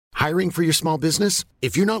Hiring for your small business?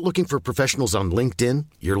 If you're not looking for professionals on LinkedIn,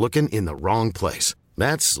 you're looking in the wrong place.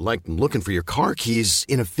 That's like looking for your car keys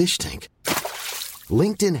in a fish tank.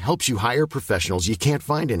 LinkedIn helps you hire professionals you can't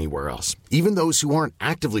find anywhere else, even those who aren't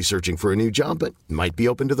actively searching for a new job but might be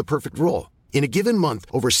open to the perfect role. In a given month,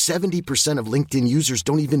 over 70% of LinkedIn users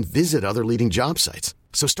don't even visit other leading job sites.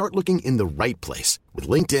 So start looking in the right place. With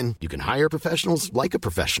LinkedIn, you can hire professionals like a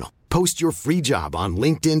professional. Post your free job on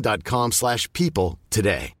linkedin.com/people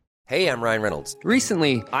today. Hey, I'm Ryan Reynolds.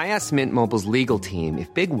 Recently, I asked Mint Mobile's legal team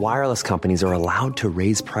if big wireless companies are allowed to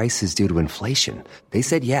raise prices due to inflation. They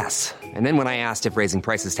said yes. And then when I asked if raising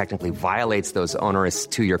prices technically violates those onerous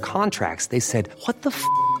two-year contracts, they said, "What the f***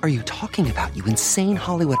 are you talking about, you insane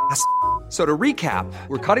Hollywood ass?" So to recap,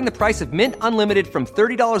 we're cutting the price of Mint Unlimited from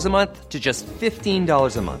 $30 a month to just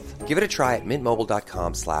 $15 a month. Give it a try at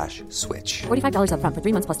mintmobile.com/switch. $45 up front for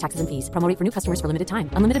 3 months plus taxes and fees. Promo rate for new customers for limited time.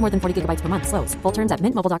 Unlimited more than 40 gigabytes per month. Slows full terms at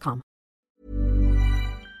mintmobile.com.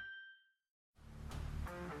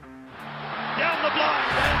 Down the blind,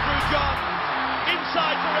 Andrew John.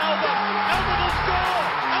 Inside for Albert. Albert will score.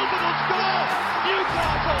 Albert will score.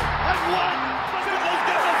 Newcastle have won. Fiddler's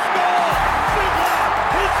going to score. Fiddler,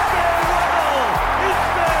 his farewell. His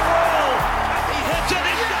farewell. And he hits it.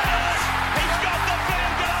 He's got it. He's got the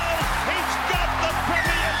field goal. He's got the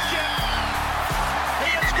premiership. He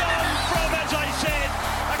has gone from, as I said,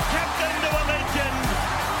 a captain to a legend.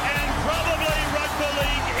 And probably rugby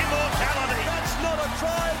league immortality. That's not a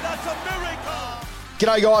try. That's a miracle.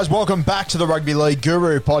 G'day guys, welcome back to the Rugby League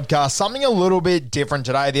Guru podcast. Something a little bit different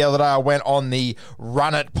today. The other day I went on the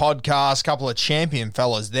Run It podcast, a couple of champion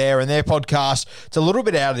fellas there, and their podcast, it's a little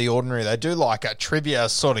bit out of the ordinary. They do like a trivia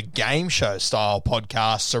sort of game show style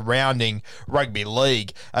podcast surrounding rugby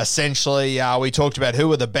league. Essentially, we talked about who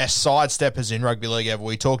were the best sidesteppers in rugby league ever.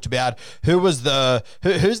 We talked about who's the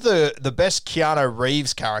best Keanu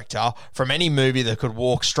Reeves character from any movie that could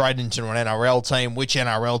walk straight into an NRL team. Which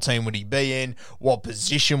NRL team would he be in? What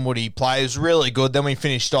position would he play? It was really good. Then we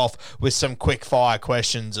finished off with some quick fire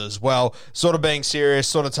questions as well. Sort of being serious,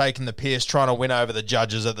 sort of taking the piss, trying to win over the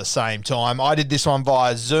judges at the same time. I did this one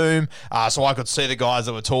via Zoom, so I could see the guys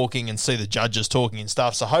that were talking and see the judges talking and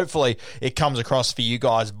stuff. So hopefully it comes across for you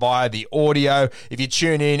guys via the audio. If you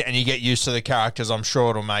tune in and you get used to the characters, I'm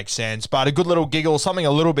sure it'll make sense. But a good little giggle, something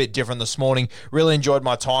a little bit different this morning. Really enjoyed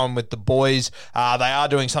my time with the boys. They are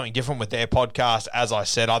doing something different with their podcast. As I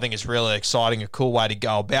said, I think it's really exciting, a cool way to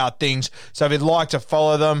go about things. So if you'd like to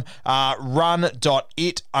follow them,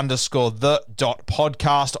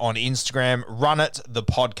 run.it_the.podcast on Instagram. Run It the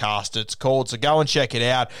podcast it's called. So go and check it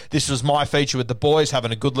out. This was my feature with the boys,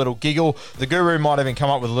 having a good little giggle. The Guru might even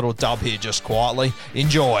come up with a little dub here just quietly.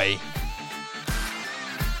 Enjoy.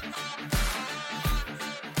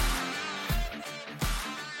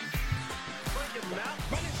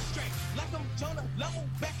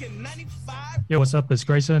 Yo, what's up? It's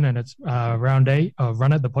Grayson, and it's round 8 of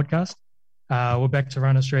Run It, the podcast. We're back to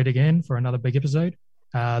Run It Straight again for another big episode.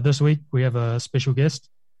 This week, we have a special guest,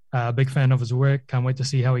 big fan of his work. Can't wait to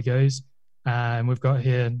see how he goes. And we've got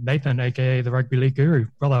here Nathan, a.k.a. the Rugby League Guru.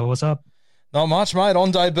 Brother, what's up? Not much, mate.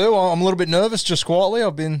 On debut, I'm a little bit nervous, just quietly.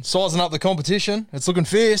 I've been sizing up the competition. It's looking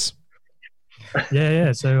fierce.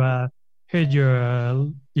 Yeah. So heard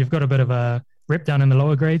you've got a bit of a rep down in the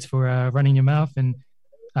lower grades for running your mouth and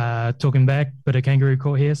talking back, bit of kangaroo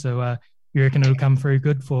court here, so you reckon it'll come through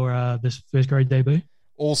good for this first grade debut?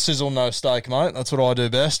 All sizzle, no steak, mate. That's what I do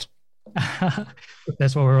best.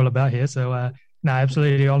 That's what we're all about here. So,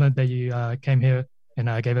 absolutely honoured that you came here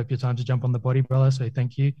and gave up your time to jump on the body, brother, so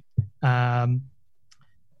thank you. We're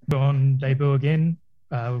on debut again.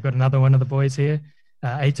 We've got another one of the boys here,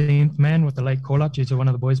 18th man with the late call-up due to one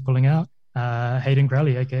of the boys pulling out, Hayden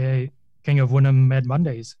Crowley, a.k.a. King of Wynnum Mad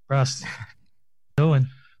Mondays. Russ, doing?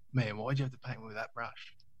 Man, why'd you have to paint me with that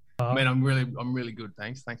brush? Man, I'm really good.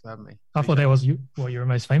 Thanks for having me. I thought that was what you were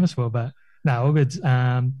most famous for, but no, all good.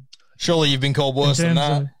 Surely you've been called worse than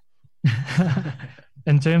that.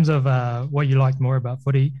 In terms of what you liked more about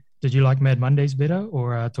footy, did you like Mad Mondays better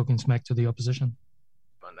or talking smack to the opposition?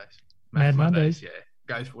 Mondays. Mad Mondays. Yeah,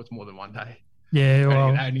 goes for what's more than one day. Yeah, well,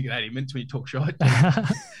 only get 80 minutes when you talk short.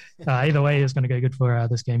 Either way, it's going to go good for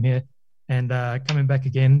this game here. And coming back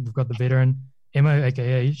again, we've got the veteran Emo,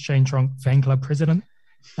 aka Shane Tronk fan club president.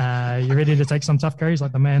 You ready to take some tough carries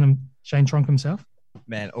like the man Shane Tronk himself?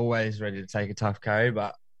 Man, always ready to take a tough carry,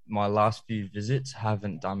 but my last few visits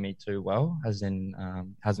haven't done me too well, as in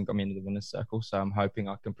hasn't got me into the winner's circle. So I'm hoping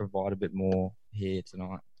I can provide a bit more here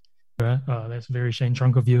tonight. Oh, that's very Shane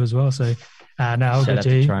Tronk of you as well. So now I'll Shout go out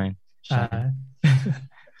to you. Train.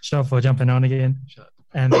 Shot for jumping on again.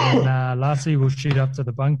 And then lastly, we'll shoot up to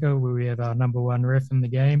the bunker where we have our number one ref in the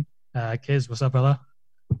game, Kez, what's up, brother?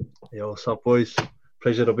 Yeah, what's up, boys?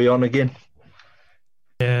 Pleasure to be on again.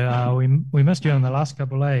 Yeah, we missed you on the last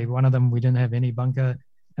couple, One of them we didn't have any bunker,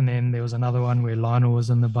 and then there was another one where Lionel was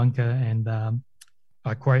in the bunker, and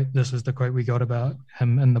I quote, this is the quote we got about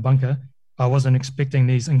him in the bunker: "I wasn't expecting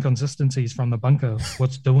these inconsistencies from the bunker.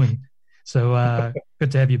 What's doing?" So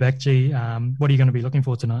good to have you back, G. What are you going to be looking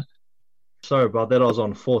for tonight? Sorry about that. I was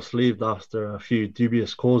on forced leave after a few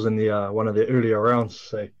dubious calls in the one of the earlier rounds.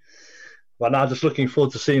 So, but now just looking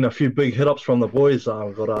forward to seeing a few big hit-ups from the boys.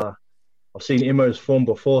 I've seen Emo's form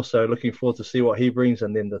before, so looking forward to see what he brings.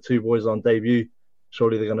 And then the two boys on debut,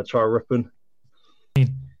 surely they're going to try ripping.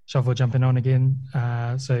 Shuffle jumping on again.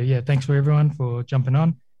 So yeah, thanks for everyone for jumping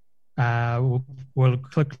on. We'll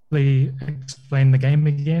quickly explain the game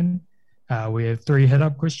again. We have 3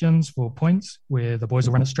 hit-up questions for points where the boys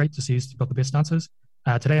will run it straight to see who's got the best answers.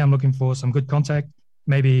 Today I'm looking for some good contact,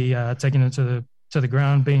 maybe taking it to the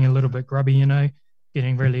ground, being a little bit grubby,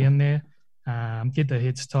 getting really in there, get the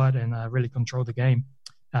heads tight and really control the game.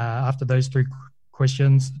 After those 3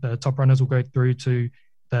 questions, the top runners will go through to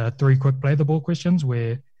the 3 quick play the ball questions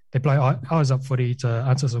where they play eyes up footy to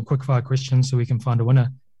answer some quick fire questions so we can find a winner.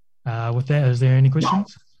 With that, is there any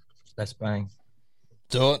questions? Let's bang.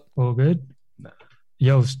 Do it. All good.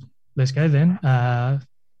 Yo, let's go then.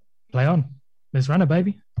 Play on. Let's run it,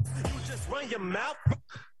 baby.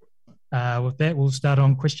 With that, we'll start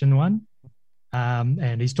on question 1.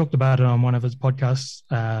 And he's talked about it on one of his podcasts,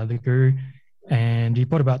 The Guru, and he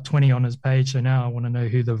put about 20 on his page. So now I want to know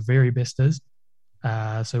who the very best is.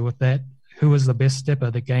 So with that, who is the best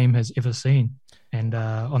stepper the game has ever seen? And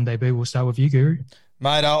on debut, we'll start with you, Guru.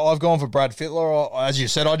 Mate, I've gone for Brad Fittler. As you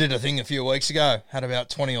said, I did a thing a few weeks ago, had about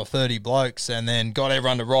 20 or 30 blokes, and then got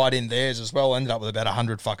everyone to write in theirs as well. Ended up with about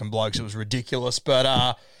 100 fucking blokes. It was ridiculous.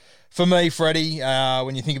 But for me, Freddie,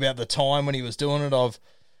 when you think about the time when he was doing it, I've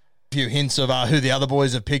a few hints of who the other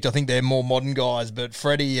boys have picked. I think they're more modern guys. But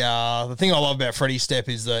Freddie, the thing I love about Freddie's step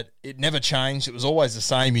is that it never changed. It was always the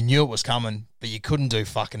same. You knew it was coming, but you couldn't do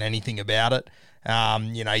fucking anything about it.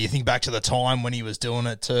 You think back to the time when he was doing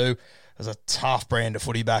it too. It was a tough brand of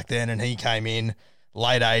footy back then, and he came in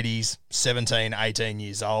late 80s, 17, 18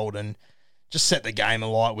 years old, and just set the game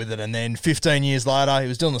alight with it. And then 15 years later, he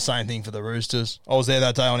was doing the same thing for the Roosters. I was there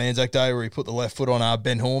that day on Anzac Day where he put the left foot on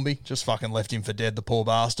Ben Hornby, just fucking left him for dead, the poor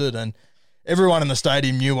bastard. And everyone in the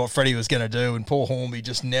stadium knew what Freddie was going to do, and poor Hornby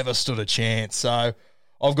just never stood a chance. So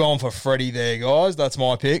I've gone for Freddie there, guys. That's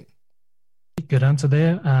my pick. Good answer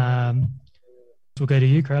there. We'll go to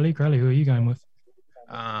you, Crowley. Crowley, who are you going with?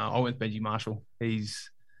 I went with Benji Marshall.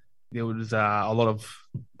 There was a lot of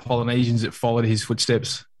Polynesians that followed his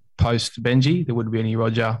footsteps post Benji. There wouldn't be any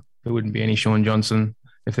Roger. There wouldn't be any Sean Johnson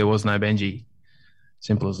if there was no Benji.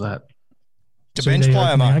 Simple as that. The bench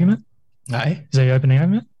player, mate. Hey? Is that your opening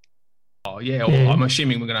argument? Oh, yeah. Well, I'm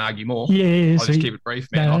assuming we're going to argue more. Yeah. I'll just keep it brief,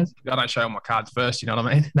 man. I don't show all my cards first, you know what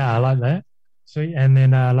I mean? I like that. Sweet. And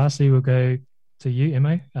then lastly, we'll go to you,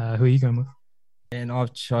 Emma. Who are you going with? And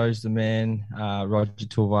I've chose the man, Roger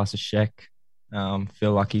Tuivasa-Sheck.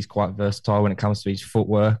 Feel like he's quite versatile when it comes to his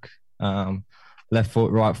footwork. Left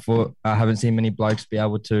foot, right foot. I haven't seen many blokes be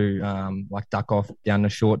able to duck off down the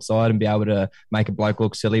short side and be able to make a bloke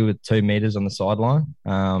look silly with 2 meters on the sideline.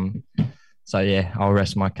 So, yeah, I'll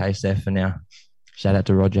rest my case there for now. Shout out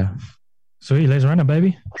to Roger. Sweet, let's run it,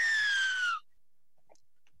 baby.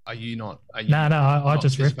 Are you not? No, I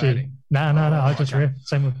just riffed you. No, I just riffed.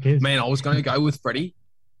 Same with kids. Man, I was going to go with Freddie.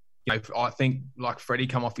 I think Freddie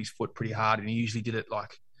come off his foot pretty hard, and he usually did it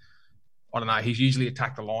I don't know. He's usually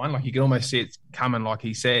attacked the line. You can almost see it coming, like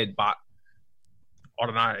he said, but I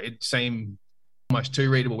don't know. It seemed almost too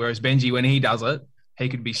readable. Whereas Benji, when he does it, he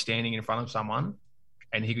could be standing in front of someone,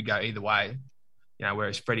 and he could go either way.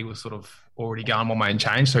 Whereas Freddie was sort of already going one way and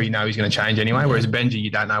change, so he's going to change anyway. Whereas Benji,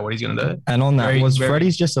 you don't know what he's going to do. And on that,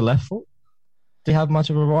 Freddie's just a left foot? Did he have much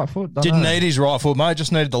of a right foot? Didn't need his right foot, mate.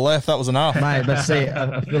 Just needed the left. That was enough. Mate, but see,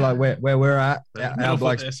 I feel like where we're at, our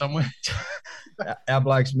blokes there somewhere. Our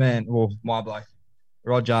blokes, man. Well, my bloke,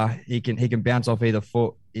 Roger. He can bounce off either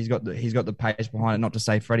foot. He's got the pace behind it. Not to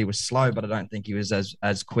say Freddie was slow, but I don't think he was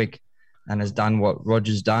as quick and has done what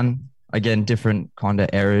Roger's done. Again, different kind of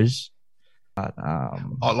errors. But,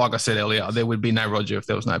 like I said earlier, there would be no Roger if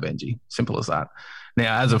there was no Benji. Simple as that.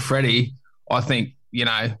 Now, as a Freddie, I think,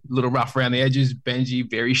 a little rough around the edges. Benji,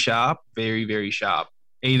 very sharp, very, very sharp.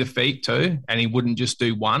 Either feet too, and he wouldn't just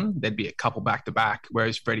do one. There'd be a couple back to back,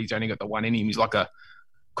 whereas Freddie's only got the one in him. He's like a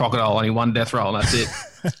crocodile, only one death roll, and that's it.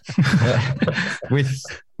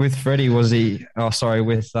 With Freddie, with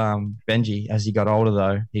Benji, as he got older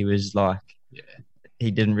though, he was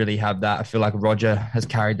he didn't really have that. I feel like Roger has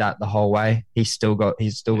carried that the whole way. He's still got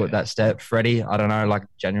that step. Freddie, I don't know, like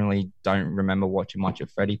genuinely don't remember watching much of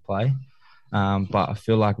Freddie play. But I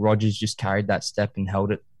feel like Roger's just carried that step and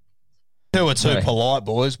held it. You are too polite,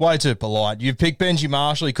 boys. Way too polite. You've picked Benji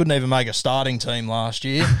Marshall. He couldn't even make a starting team last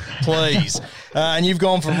year. Please. And you've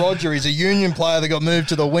gone for Roger. He's a union player that got moved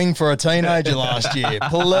to the wing for a teenager last year.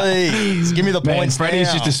 Please. Give me the points now.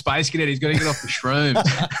 Freddie's just a space cadet. He's got to get off the shrooms.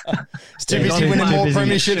 He's too busy winning more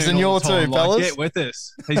premierships than you two, fellas. Get with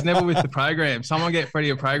us. He's never with the program. Someone get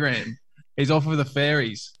Freddie a program. He's off with the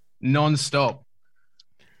fairies non-stop.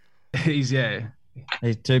 He's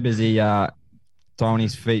too busy throwing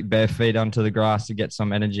his bare feet onto the grass to get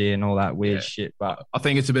some energy and all that weird shit. But I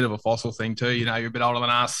think it's a bit of a fossil thing too. You know, you're a bit older than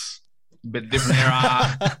us, a bit different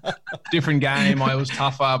era, different game. I was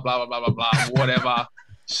tougher, blah, blah, blah, blah, blah, whatever.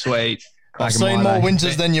 Sweet. I've seen more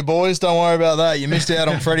winters than you boys. Don't worry about that. You missed out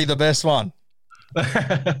on Freddie, the best one. Mate,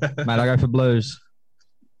 I go for Blues.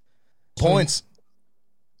 Points.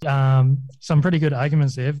 Some pretty good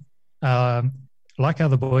arguments there. Like how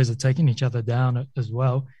the boys are taking each other down as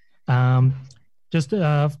well. Just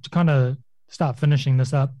to kind of start finishing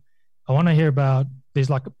this up, I want to hear about, there's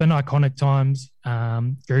like been iconic times.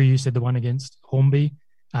 Guru, you said the one against Hornby,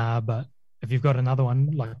 but if you've got another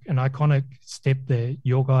one, like an iconic step that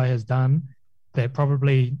your guy has done that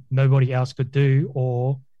probably nobody else could do,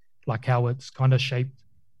 or like how it's kind of shaped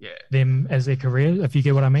them as their career, if you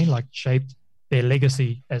get what I mean, like shaped their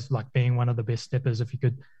legacy as like being one of the best steppers, if you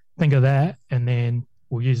could think of that, and then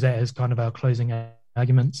we'll use that as kind of our closing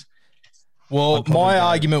arguments. Well, my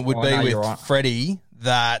argument would be with Freddie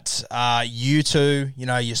that you two, you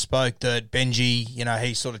know, you spoke that Benji, you know,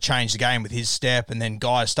 he sort of changed the game with his step and then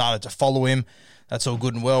guys started to follow him. That's all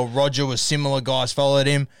good and well. Roger was similar. Guys followed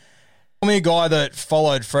him. Tell me a guy that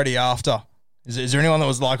followed Freddie after. Is there anyone that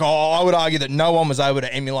was like, I would argue that no one was able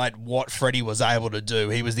to emulate what Freddie was able to do.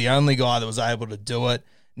 He was the only guy that was able to do it.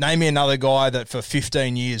 Name me another guy that for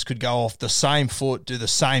 15 years could go off the same foot, do the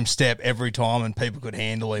same step every time and people could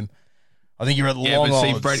handle him. I think you're at long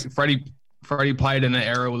odds. Freddie played in an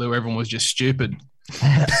era where everyone was just stupid. You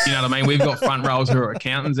know what I mean? We've got front rows who are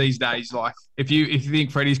accountants these days. Like, if you think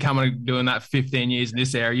Freddie's coming doing that 15 years in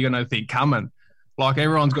this era, you're going to think coming. Like,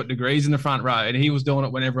 everyone's got degrees in the front row, and he was doing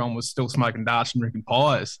it when everyone was still smoking darts and drinking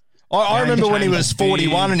pies. I remember when he was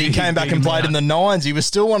 41 and he came back and played in the nines. He was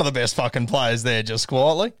still one of the best fucking players there, just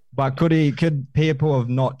quietly. But could people have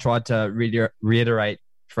not tried to reiterate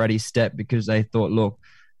Freddie's step because they thought, look,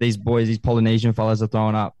 these boys, these Polynesian fellas are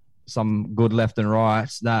throwing up some good left and right,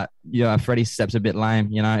 that, Freddie's step's a bit lame.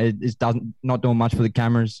 You know, it doesn't, not doing much for the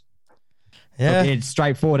cameras. Yeah. Look, it's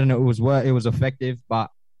straightforward and it was effective, but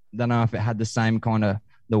I don't know if it had the same kind of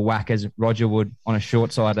the whack as Roger would on a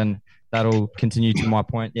short side, and that'll continue to my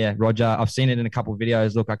point. Yeah, Roger, I've seen it in a couple of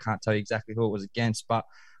videos. Look, I can't tell you exactly who it was against, but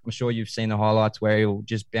I'm sure you've seen the highlights where he'll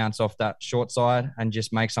just bounce off that short side and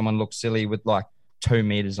just make someone look silly with like 2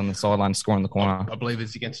 meters on the sideline, scoring the corner. I believe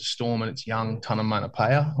it's against a Storm and it's young Tanamana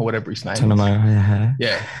or whatever his name is.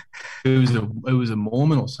 Yeah. He was a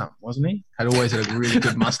Mormon or something, wasn't he? Always had a really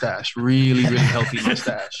good mustache, really, really healthy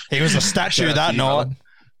mustache. He was a statue that night.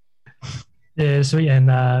 Yeah, sweet. And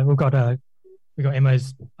we got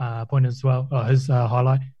Emo's point as well, his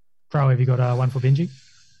highlight. Pro, have you got one for Benji?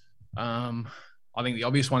 I think the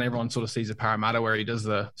obvious one everyone sort of sees a Parramatta where he does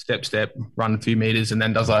the step, run a few meters, and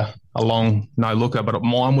then does a long no-looker. But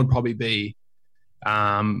mine would probably be,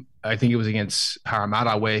 I think it was against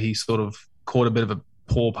Parramatta where he sort of caught a bit of a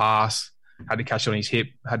poor pass, had to catch it on his hip,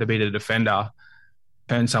 had to beat a defender,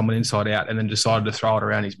 turned someone inside out, and then decided to throw it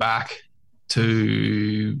around his back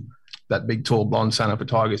to that big, tall, blonde centre for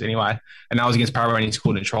Tigers anyway. And that was against Parramatta and he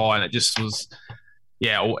scored a try, and it just was,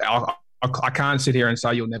 I can't sit here and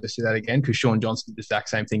say you'll never see that again because Sean Johnson did the exact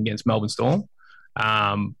same thing against Melbourne Storm.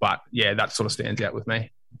 But, yeah, that sort of stands out with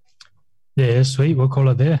me. Yeah, sweet. We'll call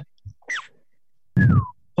it there.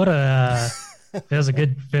 That was a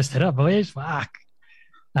good first hit up, boys. Fuck.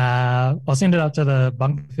 I'll send it up to the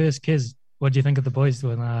bunk first. Kez, what do you think of the boys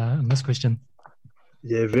in this question?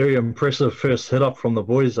 Yeah, very impressive first hit up from the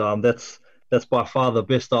boys. That's by far the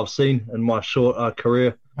best I've seen in my short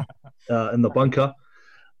career in the bunker.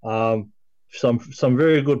 Some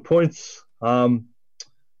very good points. I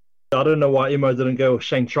don't know why Emo didn't go with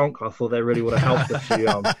Shane Chonk. I thought that really would have helped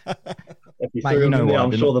if you threw him in there.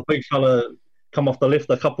 I'm sure the big fella come off the left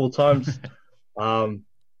a couple of times.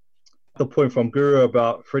 The point from Guru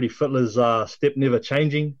about Freddie Fittler's step never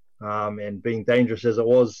changing and being dangerous as it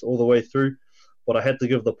was all the way through. But I had to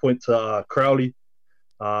give the point to Crowley.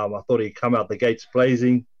 I thought he'd come out the gates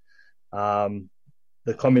blazing.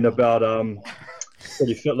 The comment about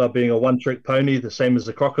Freddie Fittler being a one-trick pony, the same as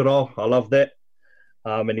the Crocodile. I love that.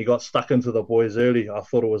 And he got stuck into the boys early. I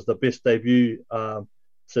thought it was the best debut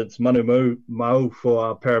since Manu Mau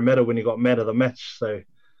for Parramatta when he got man of the match. So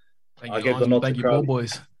I gave the nod to Crowley.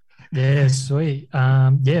 Boys. Yeah, sweet.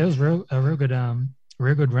 Yeah, it was a real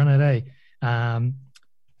good run today.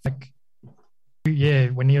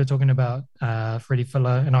 When you were talking about Freddie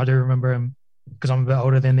Fittler, and I do remember him because I'm a bit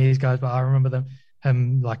older than these guys, but I remember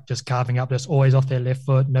him like just carving up, just always off their left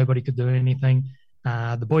foot. Nobody could do anything.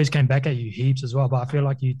 The boys came back at you heaps as well, but I feel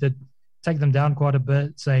like you did take them down quite a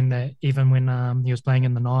bit, saying that even when he was playing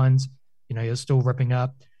in the nines, he was still ripping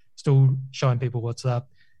up, still showing people what's up.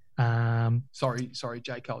 Sorry,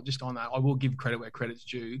 J. Cole. Just on that, I will give credit where credit's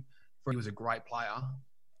due. Freddie was a great player.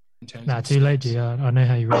 Too late, G. I know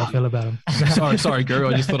how you really feel about him. sorry, Guru.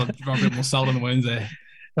 I just thought I'd rub a bit more salt on the wounds there.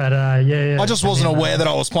 But yeah. I just wasn't aware that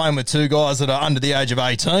I was playing with two guys that are under the age of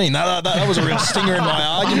 18. That was a real stinger in my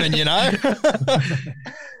argument, If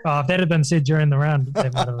that had been said during the round, they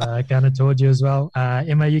might have kind of told you as well.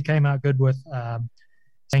 Emma, you came out good with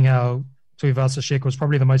saying how Tuivasa-Sheck was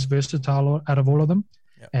probably the most versatile out of all of them.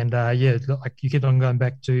 Yep. And like you kept on going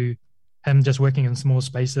back to him just working in small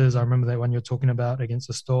spaces. I remember that one you're talking about against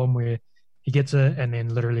the Storm where he gets it and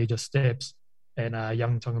then literally just steps. And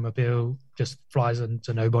young Tonga just flies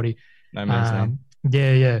into nobody. No man's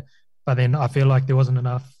Yeah. But then I feel like there wasn't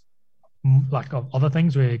enough like of other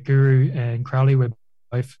things where Guru and Crowley were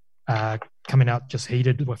both coming out just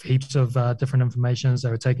heated with heaps of different informations. They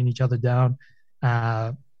were taking each other down.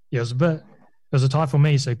 It was a tie for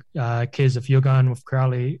me. So, Kez, if you're going with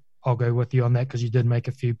Crowley, I'll go with you on that because you did make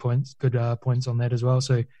a few good points on that as well.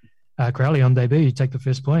 So, Crowley on debut, you take the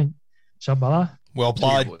first point. Shabala. Well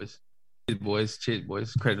played. Cheers,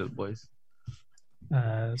 boys. Credit to the boys.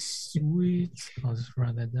 Sweet. I'll just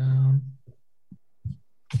write that down.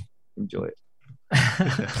 Enjoy it.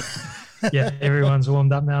 Yeah, everyone's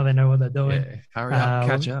warmed up now. They know what they're doing. Yeah, hurry up,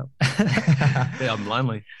 catch up. Yeah, I'm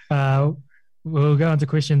lonely. We'll go on to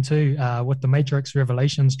question 2. With the Matrix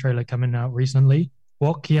Revelations trailer coming out recently,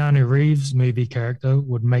 what Keanu Reeves movie character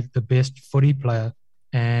would make the best footy player?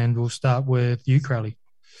 And we'll start with you, Crowley.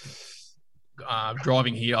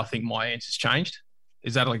 Driving here, I think my answer's changed.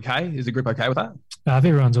 Is that okay? Is the group okay with that? If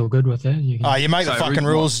everyone's all good with it. You make the fucking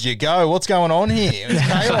rules as you go. What's going on here?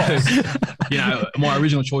 It's chaos. My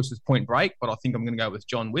original choice was Point Break, but I think I'm going to go with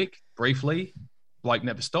John Wick. Briefly, Blake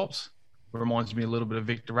Never Stops. Reminds me a little bit of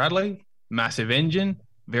Victor Radley. Massive engine,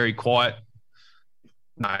 very quiet.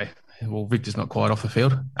 No, well, Victor's not quiet off the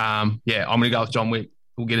field. I'm going to go with John Wick.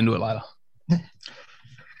 We'll get into it later.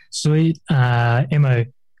 Sweet. Emo,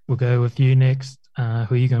 we'll go with you next. Who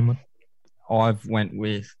are you going with? I've went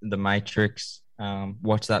with The Matrix.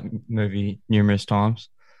 Watched that movie numerous times.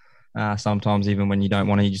 Sometimes even when you don't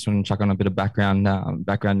want to, you just want to chuck on a bit of background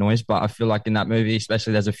noise. But I feel like in that movie,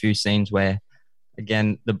 especially, there's a few scenes where,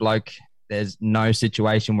 again, the bloke, there's no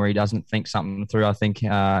situation where he doesn't think something through. I think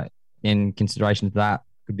in consideration of that,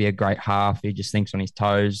 could be a great half. He just thinks on his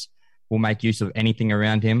toes. Will make use of anything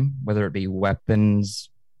around him, whether it be weapons,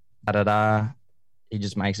 He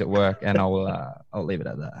just makes it work, and I'll leave it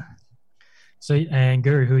at that. Sweet. And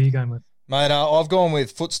Guru, who are you going with? Mate, I've gone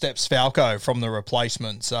with Footsteps Falco from The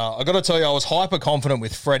Replacements. I got to tell you, I was hyper confident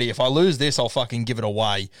with Freddie. If I lose this, I'll fucking give it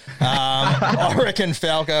away. I reckon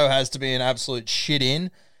Falco has to be an absolute shit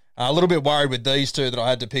in. A little bit worried with these two that I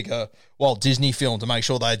had to pick a Walt Disney film to make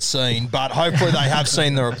sure they'd seen, but hopefully they have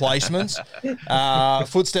seen The Replacements.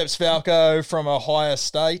 Footsteps Falco from Ohio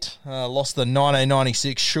State, lost the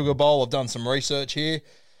 1996 Sugar Bowl. I've done some research here.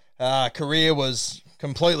 Career was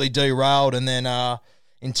completely derailed, and then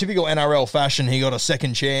in typical NRL fashion, he got a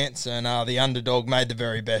second chance, and the underdog made the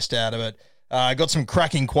very best out of it. Got some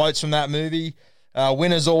cracking quotes from that movie.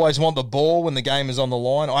 Winners always want the ball when the game is on the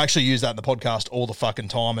line. I actually use that in the podcast all the fucking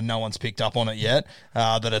time, and no one's picked up on it yet,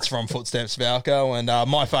 that it's from Footsteps Falco. And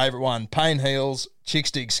my favourite one, pain heals,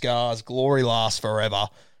 chicks dig scars, glory lasts forever.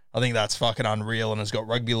 I think that's fucking unreal and has got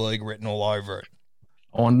rugby league written all over it.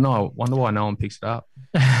 Oh, no. Wonder why no one picks it up.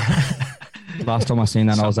 Last time I seen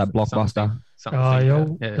that, I was at Blockbuster.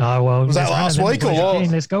 Was that last week or what?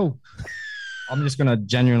 Let's go. I'm just going to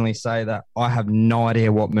genuinely say that I have no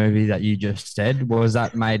idea what movie that you just said. Was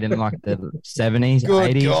that made in like the 70s,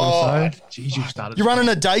 Good 80s God. or so? Jeez, You're running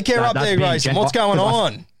a daycare up there, Grayson. What's going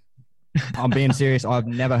on? I'm being serious. I've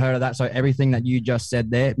never heard of that. So everything that you just said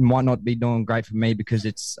there might not be doing great for me because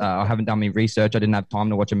it's I haven't done my research. I didn't have time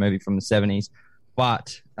to watch a movie from the 70s.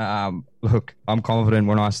 But look, I'm confident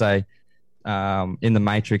when I say in The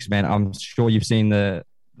Matrix, man, I'm sure you've seen the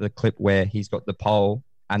clip where he's got the pole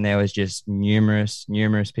and there was just numerous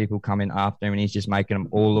people coming after him and he's just making them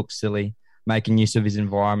all look silly. making use of his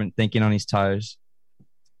environment, thinking on his toes.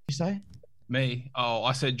 You say? Me? Oh,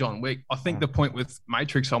 I said John Wick. I think the point with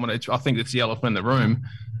Matrix, I think it's the elephant in the room.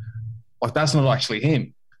 Like, that's not actually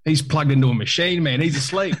him. He's plugged into a machine, man. He's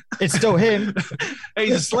asleep. It's still him.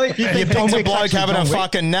 He's asleep. You picked a bloke having a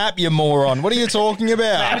fucking nap, you moron. What are you talking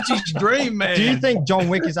about? That's his dream, man. Do you think John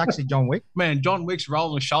Wick is actually John Wick? Man, John Wick's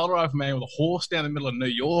rolling a shoulder over, man, with a horse down the middle of New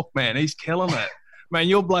York, man. He's killing it. Man,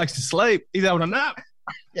 your bloke's asleep. He's having a nap.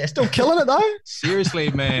 Yeah, still killing it, though. Seriously,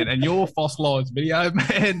 man. And your fossilised video,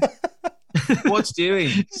 man. What's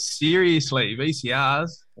doing? Seriously,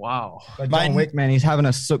 VCRs. Wow. But John Wick, man, he's having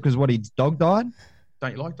a sook because his dog died.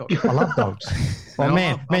 Don't you like dogs? I love dogs. Oh,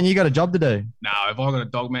 man, you got a job to do. No, if I got a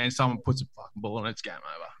dog, man, someone puts a fucking ball in it, it's game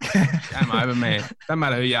over. Game over, man. Don't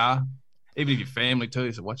matter who you are. Even if you're family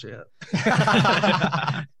too, so watch out.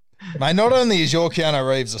 Mate, not only is your Keanu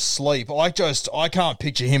Reeves asleep, I can't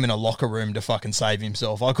picture him in a locker room to fucking save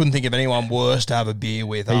himself. I couldn't think of anyone worse to have a beer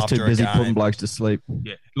with He's after too busy a game. putting blokes to sleep.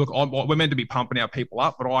 Yeah. Look, we're meant to be pumping our people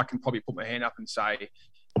up, but I can probably put my hand up and say,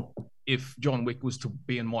 if John Wick was to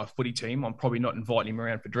be in my footy team, I'm probably not inviting him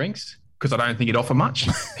around for drinks because I don't think he'd offer much.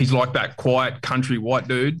 He's like that quiet country white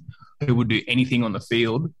dude who would do anything on the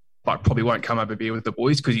field, but probably won't come have a beer with the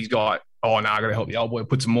boys because he's got, I got to help the old boy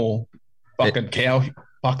put some more fucking cow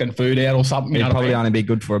fucking food out or something. He'd probably only be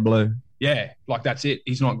good for a blue. Yeah, like that's it.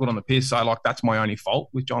 He's not good on the piss, so like that's my only fault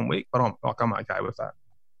with John Wick, but I'm okay with that.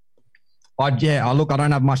 I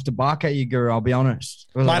don't have much to bark at you, Guru. I'll be honest.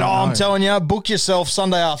 Mate, I'm telling you, book yourself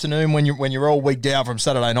Sunday afternoon when you're all wigged out from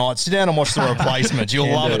Saturday night. Sit down and watch The Replacements.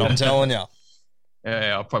 You'll love it, I'm telling you.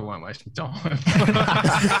 Yeah, I probably won't waste my time.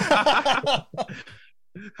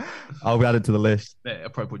 I'll add it to the list. Yeah, I'll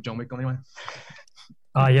probably put John Wick on anyway.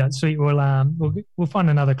 Oh yeah, sweet. We'll find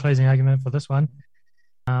another closing argument for this one.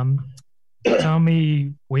 Tell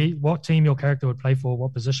me what team your character would play for,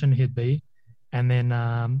 what position he'd be, and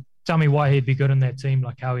then tell me why he'd be good in that team,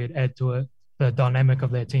 like how he'd add to it, the dynamic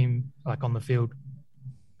of that team, like on the field.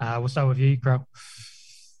 We'll start with you, Crow. I'm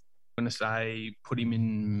going to say put him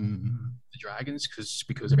in the Dragons because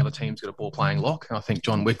every other team's got a ball playing lock, and I think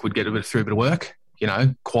John Wick would get through a bit of work. You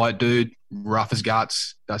know, quiet dude, rough as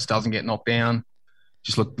guts, doesn't get knocked down.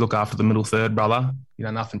 Just look after the middle third, brother. You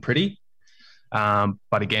know, nothing pretty. But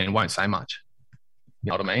again, it won't say much.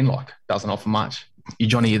 You know what I mean? Like, doesn't offer much.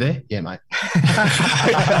 Johnny, you there? Yeah, mate.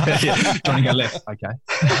 Yeah, Johnny, go left. Okay.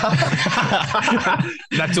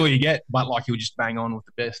 That's all you get. But, like, he'll just bang on with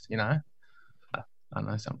the best, you know? I don't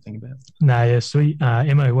know, something about it. Nah, yeah, sweet.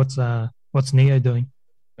 Emo, what's Neo doing?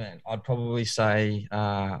 Man, I'd probably say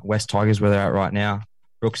West Tigers where they're at right now.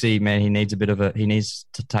 Brooksy, man, he needs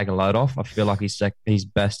to take a load off. I feel like he's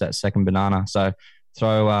best at second banana. So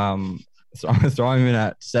throw him in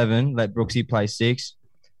at 7, let Brooksy play 6.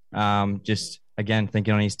 Just, again,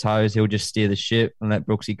 thinking on his toes, he'll just steer the ship and let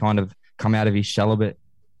Brooksy kind of come out of his shell a bit.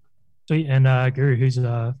 Sweet. And Guru, who's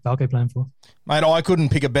Falco playing for? Mate, I couldn't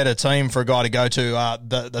pick a better team for a guy to go to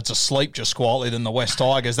that's asleep just quietly than the West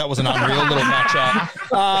Tigers. That was an unreal little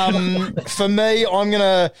matchup. For me, I'm going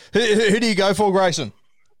to... Who do you go for, Grayson?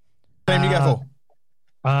 Who do you go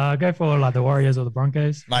for? Go for like the Warriors or the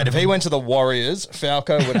Broncos. Mate, if he went to the Warriors,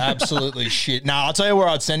 Falco would absolutely shit. No, I'll tell you where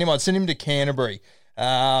I'd send him. I'd send him to Canterbury.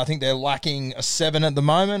 I think they're lacking a 7 at the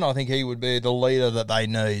moment. I think he would be the leader that they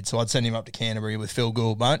need. So I'd send him up to Canterbury with Phil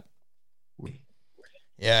Gould, mate.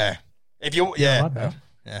 Yeah. If you, yeah. Like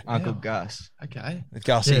yeah. Uncle Gus. Okay. With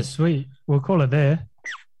Gussie. Yeah, sweet. We'll call it there.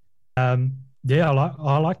 Yeah,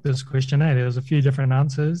 I like this question. There's a few different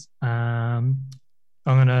answers.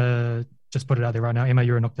 I'm going to just put it out there right now. Emma,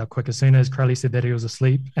 you were knocked out quick. As soon as Crowley said that he was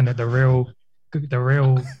asleep and that the real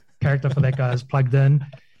character for that guy is plugged in.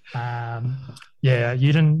 Yeah,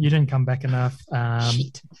 you didn't come back enough.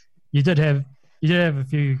 You did have a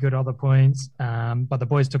few good other points, but the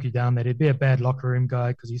boys took you down. That he'd be a bad locker room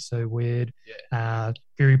guy because he's so weird. Yeah.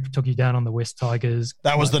 Gary took you down on the West Tigers.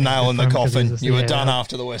 That was the nail in the coffin. You were done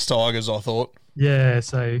after the West Tigers, I thought. Yeah,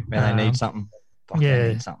 so man, they need something. Yeah,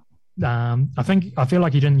 they need something. I feel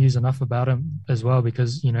like you didn't use enough about him as well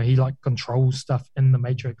because he like controls stuff in the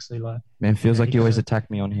Matrix. So like, man, feels like you always attack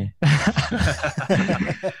me on here.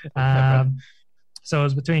 So it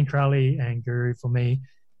was between Crowley and Guru for me,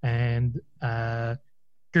 and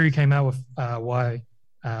Guru came out with why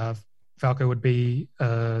Falco would be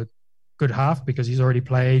a good half because he's already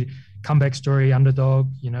played comeback story, underdog.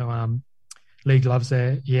 League loves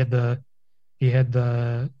that. He had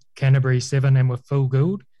the Canterbury 7 and with Phil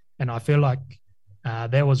Gould. And I feel like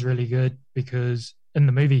that was really good because in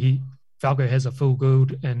the movie, Falco has a Phil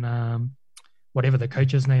Gould and whatever the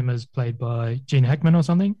coach's name is, played by Gene Hackman or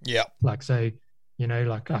something. Yeah. Like, so,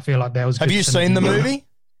 I feel like that was Have good you seen the movie?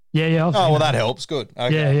 Yeah. Oh, well, that helps. Good.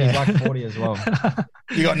 Okay. Yeah. He's like 40 as well.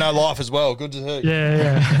 You got no life as well. Good to hear.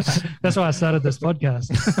 Yeah. That's why I started this podcast.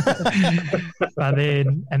 But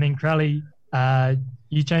then Crowley,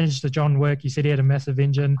 you changed to John Work. You said he had a massive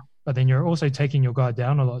engine, but then you're also taking your guy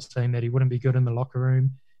down a lot, saying that he wouldn't be good in the locker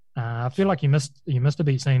room. I feel like you missed a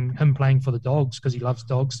beat saying him playing for the Dogs because he loves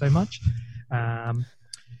dogs so much.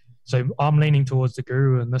 So I'm leaning towards the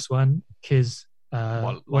Guru in this one. Kiz,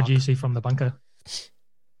 what do you see from the bunker?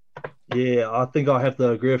 Yeah, I think I have to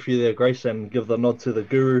agree with you there, Grace, and give the nod to the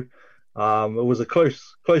Guru. It was a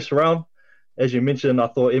close round. As you mentioned, I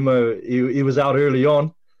thought Emo, he was out early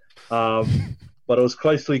on, but it was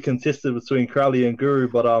closely contested between Crowley and Guru.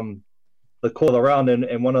 But the call of the round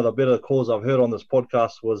and one of the better calls I've heard on this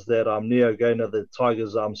podcast was that Neo going to the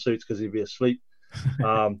Tigers suits because he'd be asleep.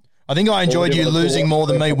 I think I enjoyed you losing more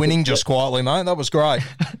than me winning just quietly, mate. That was great.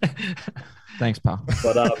 Thanks, pal.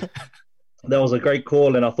 But that was a great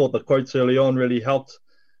call, and I thought the quotes early on really helped.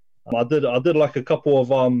 I did like a couple of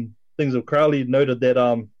things with Crowley. Noted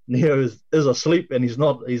that Neo is asleep and he's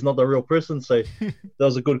not the real person. So that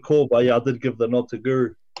was a good call. But yeah, I did give the nod to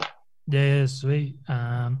Guru. Yeah, sweet.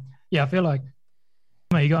 I feel like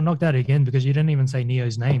you got knocked out again because you didn't even say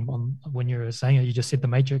Neo's name when you were saying it. You just said the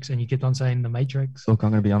Matrix and you kept on saying the Matrix. Look, I'm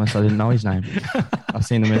going to be honest. I didn't know his name. I've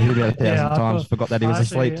seen the movie about 1,000 times. Forgot that he was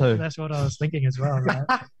asleep too. That's what I was thinking as well. Right?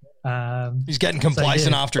 He's getting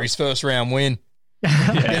complacent after his first round win.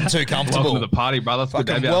 Getting too comfortable. Welcome to the party, brother.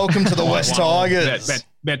 Welcome to the West Tigers.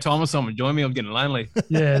 About time or someone join me. I'm getting lonely.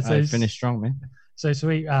 Yeah, so finish strong, man. So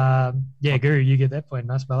sweet. Guru, you get that point.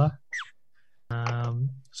 Nice, fella.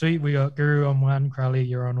 Sweet. We got Guru on one, Crowley,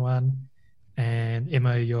 you're on one, and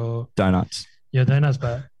Emma, you're donuts. You're donuts,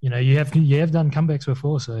 but you have done comebacks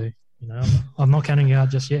before, so I'm not counting you out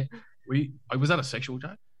just yet. Was that a sexual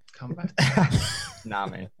joke? Comeback? Nah,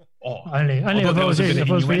 man. Only if it was you. If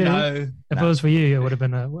it was for you, it would have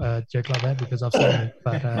been a joke like that because I've seen it.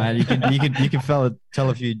 But man, you can tell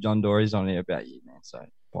a few John Dories on here about you, man. So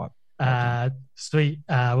what? Sweet.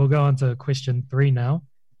 We'll go on to question 3 now.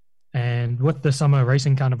 And with the summer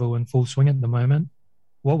racing carnival in full swing at the moment,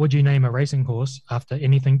 what would you name a racing horse after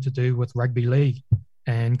anything to do with rugby league?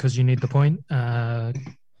 And because you need the point,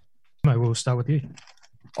 we'll start with you.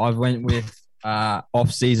 I went with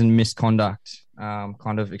off-season misconduct.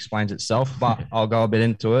 Kind of explains itself, but I'll go a bit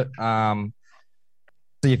into it.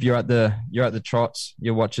 See if you're at the trots,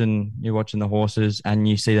 you're watching the horses, and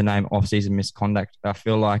you see the name off-season misconduct. I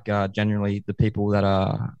feel like generally the people that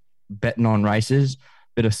are betting on races,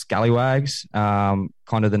 bit of scallywags, kind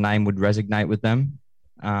of the name would resonate with them.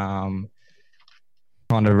 Kind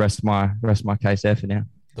of rest my case there for now.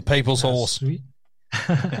 The people's horse. Sweet.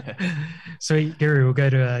 Sweet. Gary, we'll go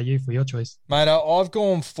to you for your choice. Mate, I've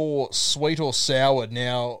gone for sweet or sour.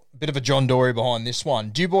 Now, a bit of a John Dory behind this one.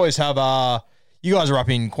 Do you boys have you guys are up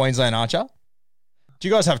in Queensland, aren't you? Do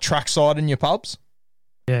you guys have trackside in your pubs?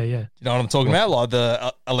 Yeah. You know what I'm talking about? Like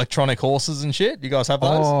the electronic horses and shit? You guys have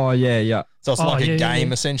those? Oh, yeah. So it's like a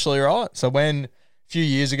game essentially, right? So when a few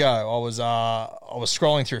years ago I was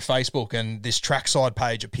scrolling through Facebook and this trackside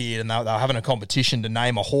page appeared and they were having a competition to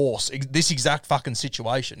name a horse. This exact fucking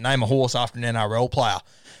situation. Name a horse after an NRL player.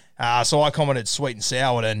 So I commented sweet and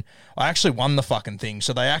sour and I actually won the fucking thing.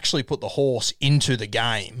 So they actually put the horse into the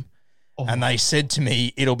game. And they said to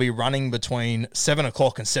me, it'll be running between 7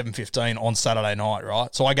 o'clock and 7:15 on Saturday night,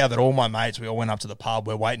 right? So I gathered all my mates. We all went up to the pub.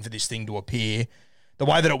 We're waiting for this thing to appear. The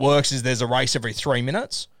way that it works is there's a race every 3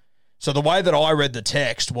 minutes. So the way that I read the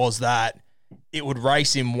text was that it would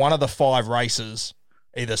race in one of the 5 races,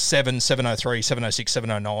 either 7, 7:03, 7:06,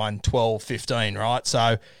 7:09, 12, 15, right?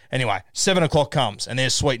 So anyway, 7 o'clock comes and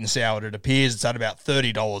there's sweet and sour. It appears it's at about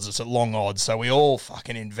 $30. It's at long odds. So we all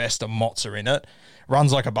fucking invest a mozza in it.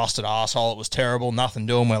 Runs like a busted asshole. It was terrible. Nothing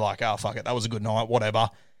doing. We're like, oh, fuck it. That was a good night. Whatever.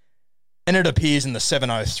 And it appears in the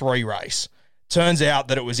 7:03 race. Turns out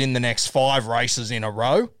that it was in the next 5 races in a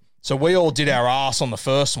row. So we all did our ass on the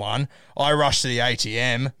first one. I rush to the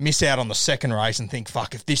ATM, miss out on the second race and think,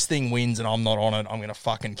 fuck, if this thing wins and I'm not on it, I'm going to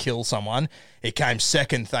fucking kill someone. It came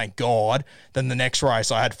second, thank God. Then the next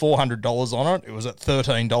race, I had $400 on it. It was at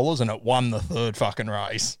 $13 and it won the third fucking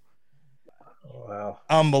race. Wow.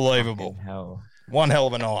 Unbelievable. Hell. One hell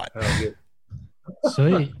of a night.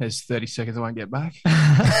 Sweet. There's 30 seconds I won't get back.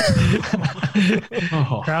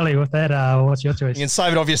 Crowley, with that, what's your choice? You can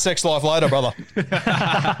save it off your sex life later, brother.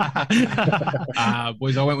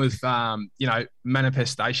 Boys, I went with,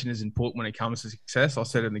 manifestation is important when it comes to success. I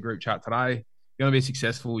said it in the group chat today. You're going to be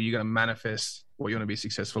successful. You're going to manifest what you want to be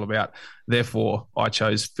successful about. Therefore, I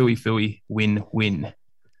chose Philly, win.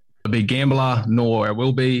 A big gambler, nor I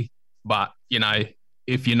will be. But,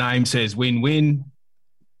 if your name says win-win,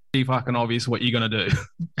 pretty fucking obvious what you're going to do.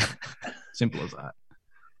 Simple as that.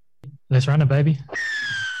 Let's run it, baby.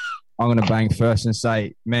 I'm going to bang first and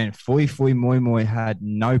say, man, Fui Fui Moi Moi had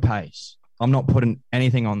no pace. I'm not putting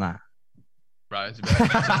anything on that. Bro, it's about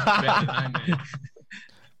the name, man.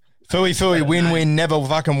 Fui Fui win-win, never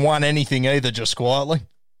fucking won anything either, just quietly.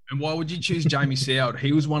 And why would you choose Jamie Soward?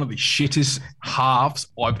 He was one of the shittest halves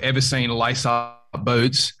I've ever seen lace up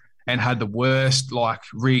boots and had the worst,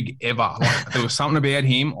 rig ever. There was something about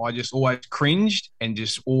him. I just always cringed and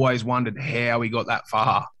just always wondered how he got that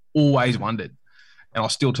far. Always wondered. And I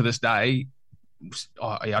still, to this day,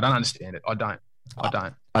 I don't understand it. I don't.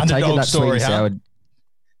 I take it that story, Sweetie huh? Soward.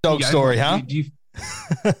 Dog story, huh?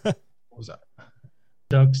 What was that?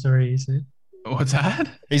 Dog story, you said. What's that?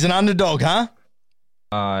 He's an underdog, huh?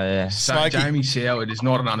 Oh, yeah. So Smokey. Jamie Soward is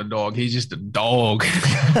not an underdog. He's just a dog.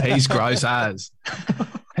 He's gross as.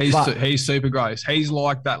 He's super gross. He's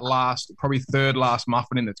like that probably third last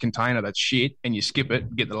muffin in the container that's shit, and you skip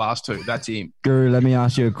it, get the last two. That's him. Guru, let me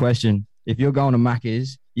ask you a question. If you're going to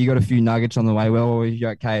Macca's, you got a few nuggets on the way. Well,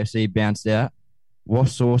 you're at KFC, bounced out. What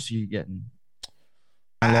sauce are you getting?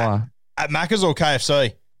 At Macca's or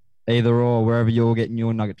KFC? Either or, wherever you're getting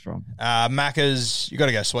your nuggets from. Macca's, you got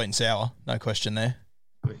to go sweet and sour. No question there.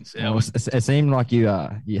 Well, it seemed like you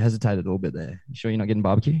hesitated a little bit there. You sure you're not getting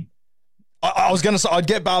barbecue? I was going to say I'd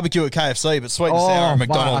get barbecue at KFC, but sweet and sour at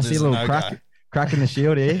McDonald's I see is a little no-go. crack in the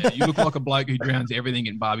shield here. You look like a bloke who drowns everything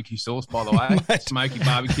in barbecue sauce, by the way. Mate. Smoky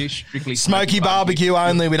barbecue, strictly Smoky barbecue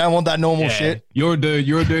only. We don't want that normal shit. You're a dude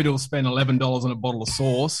who'll spend $11 on a bottle of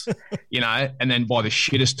sauce, and then buy the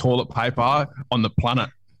shittest toilet paper on the planet.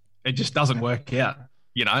 It just doesn't work out.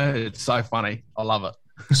 It's so funny. I love it.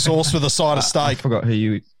 Sauce with a side of I steak. forgot who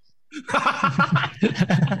you.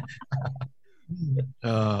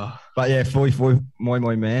 But yeah, Fui Fui Moi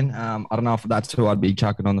Moi, man. I don't know if that's who I'd be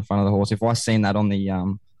chucking on the front of the horse. If I seen that on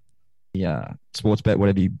the sports bet,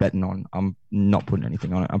 whatever you betting on, I'm not putting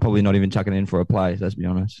anything on it. I'm probably not even chucking it in for a play. Let's be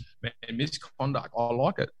honest. Man, misconduct. I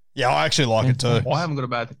like it. Yeah, I actually like it too. I haven't got a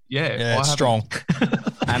bad. Yeah, it's strong.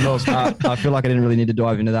 And also, I feel like I didn't really need to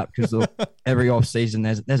dive into that because every off season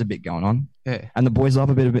there's a bit going on. Yeah. And the boys love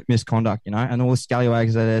a bit of misconduct, and all the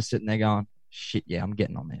scallywags are there sitting there going, shit, yeah, I'm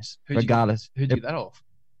getting on this. Regardless. Who'd you get that off?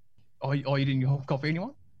 Oh, you didn't copy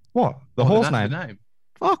anyone? What? The horse name? The name.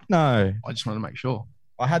 Fuck no. I just wanted to make sure.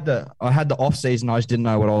 I had the off season. I just didn't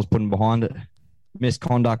know what I was putting behind it.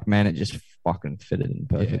 Misconduct, man. It just fucking fitted in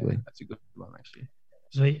perfectly. Yeah, that's a good one, actually.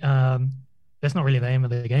 Sweet. That's not really the aim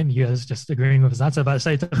of the game. You guys just agreeing with his answer. But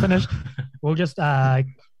say to finish, we'll just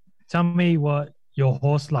tell me what your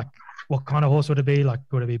horse, what kind of horse would it be?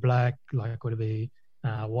 Would it be black? Would it be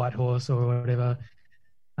white horse or whatever?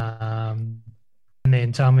 And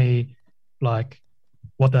then tell me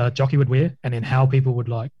what the jockey would wear, and then how people would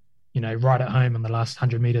ride at home in the last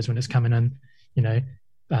 100 meters when it's coming in.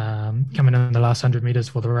 Coming in the last 100 meters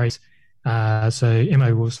for the race. So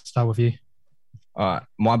Emma, we'll start with you. All right.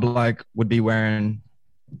 My bloke would be wearing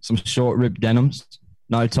some short ripped denims,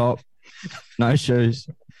 no top, no shoes.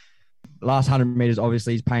 Last 100 meters,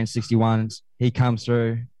 obviously, he's paying 61s. He comes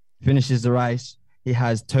through, finishes the race. He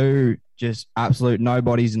has two just absolute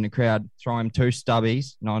nobodies in the crowd throw him two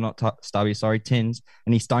stubbies. No, not stubbies, sorry, tins.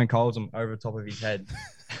 And he stone colds them over the top of his head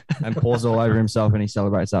and pours all over himself, and he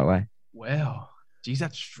celebrates that way. Wow. Geez,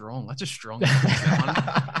 that's strong. That's a strong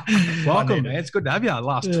welcome, man. It's good to have you. The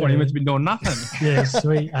last 20 minutes been doing nothing. Yeah,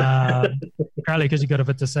 sweet. Crowley, because you got a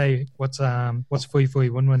bit to say, what's Fui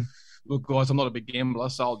Fui win-win? Look, guys, I'm not a big gambler,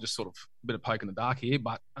 so I'll just sort of a bit of poke in the dark here,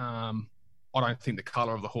 but I don't think the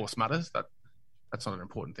colour of the horse matters. That's not an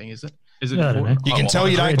important thing, is it? Is it important? You can tell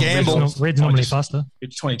you don't gamble. Red's normally faster.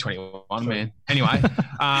 It's 2021, man. Anyway,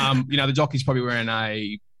 the jockey's probably wearing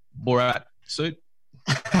a Borat suit.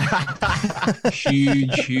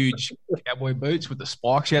 huge cowboy boots with the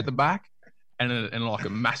spikes out the back and a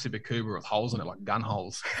massive Akuba with holes in it, like gun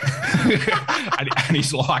holes. and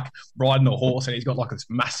he's riding a horse, and he's got this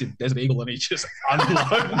massive Desert Eagle, and he's just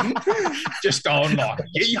unloading, just going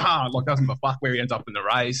yeehaw, doesn't give a fuck where he ends up in the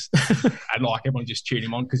race. And everyone just cheering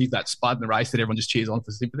him on because he's that spud in the race that everyone just cheers on for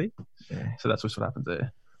sympathy. Yeah. So that's what happens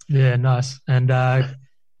there. Yeah, nice. And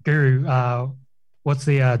Guru, what's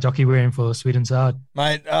the jockey wearing for Sweet and Sour?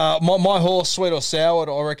 Mate, my horse, Sweet or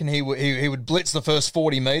Sour, I reckon he would blitz the first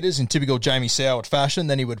 40 metres in typical Jamie Soward fashion.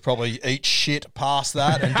 Then he would probably eat shit past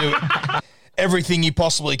that and do everything he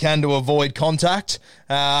possibly can to avoid contact.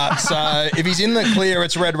 So if he's in the clear,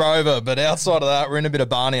 it's Red Rover. But outside of that, we're in a bit of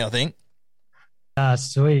Barney, I think.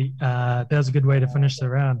 Sweet. That was a good way to finish the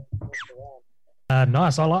round.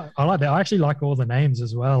 Nice. I like that. I actually like all the names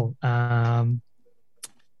as well.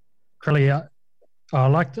 Crowley, I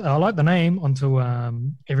liked the name until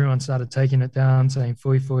everyone started taking it down, saying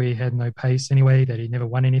Fui had no pace anyway, that he never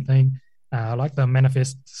won anything. I like the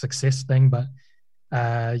manifest success thing, but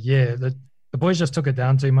the boys just took it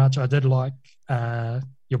down too much. I did like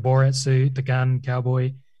your Borat suit, the gun,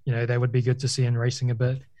 cowboy. You know, they would be good to see in racing a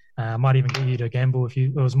bit. Might even get you to gamble if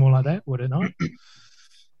it was more like that, would it not?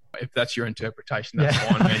 If that's your interpretation, that's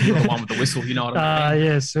fine, man. You're the one with the whistle, you know what I mean?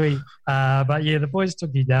 Yeah, sweet. But yeah, the boys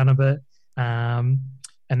took you down a bit. And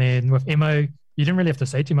then with Emo, you didn't really have to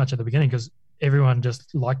say too much at the beginning because everyone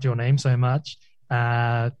just liked your name so much.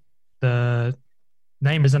 The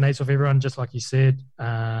name resonates with everyone, just like you said.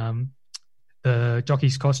 The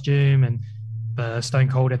jockey's costume and the Stone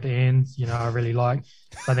Cold at the end, you know, I really like.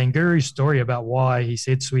 But then Guru's story about why he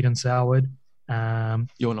said sweet and soured.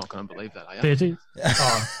 You're not going to believe that, are you?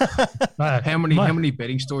 No, how many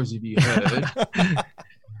betting stories have you heard?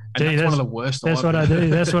 Gee, that's one of the worst. That's what I do.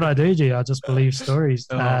 That's what I do, G. I just believe stories.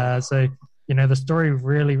 So you know, the story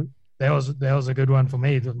really that was a good one for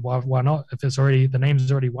me. Why not? If it's already the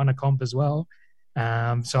name's already won a comp as well.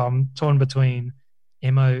 So I'm torn between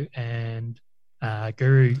Emo and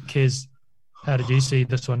Guru. Kiz, how did you see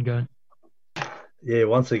this one going? Yeah,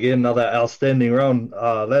 once again, another outstanding round,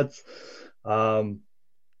 lads.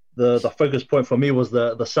 The focus point for me was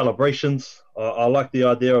the celebrations. I like the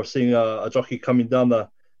idea of seeing a jockey coming down the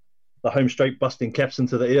home straight, busting caps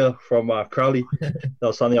into the air from Crowley. That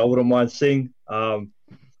was something I wouldn't mind seeing.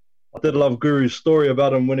 I did love Guru's story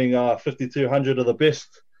about him winning 5,200 of the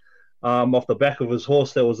best off the back of his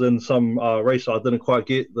horse that was in some race. I didn't quite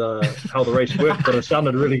get how the race worked, but it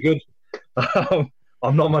sounded really good.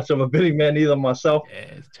 I'm not much of a betting man either myself.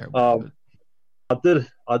 Yeah, it's terrible.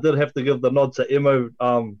 I did have to give the nod to Emo.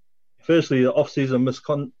 Firstly, the off-season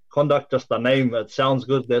misconduct, just the name, it sounds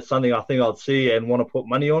good. That's something I think I'd see and want to put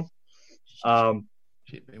money on. The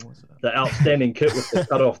outstanding kit with the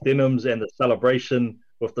cut-off denims and the celebration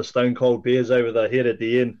with the Stone Cold beers over the head at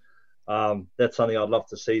the end. That's something I'd love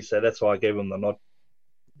to see. So that's why I gave him the nod.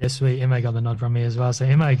 Yes, sweet. Emma got the nod from me as well. So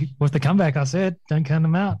Emma, with the comeback, I said, don't count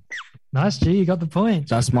them out. Nice, G. You got the point.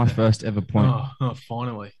 That's my first ever point. Oh,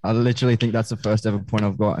 finally. I literally think that's the first ever point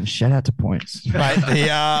I've got. And shout out to points. Mate,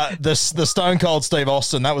 the Stone Cold Steve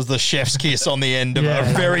Austin, that was the chef's kiss on the end of a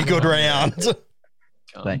very good round.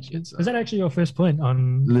 Thank you. Is that actually your first point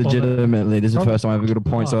on? Legitimately, this is the first time I've ever got a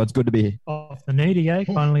point, so it's good to be here. Off the needy, eh?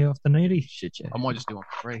 Finally off the needy. Shit, yeah. I might just do one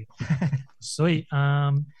for free. Sweet.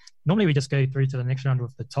 Normally we just go through to the next round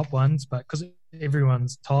with the top ones, but because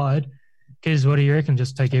everyone's tied, Kiz, what do you reckon?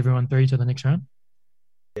 Just take everyone through to the next round?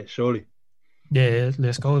 Yeah, surely. Yeah,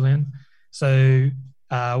 let's go then. So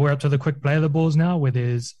we're up to the quick play of the balls now, where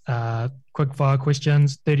there's quick fire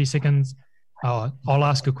questions, 30 seconds. I'll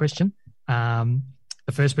ask a question.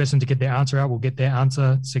 The first person to get their answer out will get their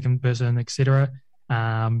answer, second person, etc.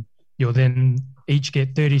 You'll then each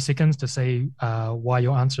get 30 seconds to say why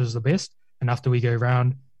your answer is the best. And after we go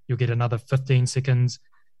round, you'll get another 15 seconds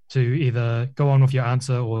to either go on with your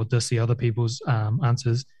answer or diss the other people's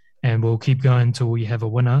answers. And we'll keep going until we have a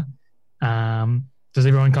winner. Does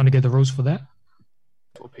everyone kind of get the rules for that?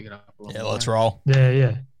 We'll pick it up. Yeah, let's roll.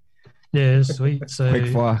 Yeah, sweet. So quick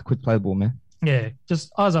fire, quick play ball, man. Yeah,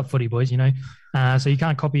 just eyes up footy, boys, you know. So you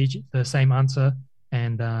can't copy the same answer.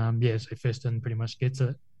 And, so first in pretty much gets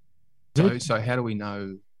it. So how do we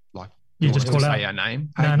know, like, you just call out. Say our name?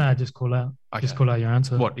 No, just call out. Okay. Just call out your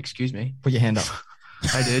answer. What, excuse me? Put your hand up.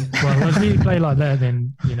 I did. Well, if you play like that,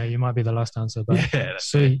 then, you know, you might be the last answer. But yeah,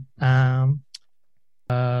 sweet.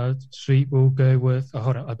 Sweet, we'll go with... Oh,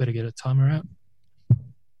 hold on. I better get a timer out.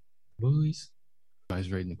 Boys.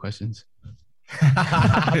 He's reading the questions.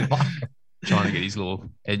 Trying to get his little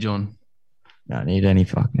edge on. Don't need any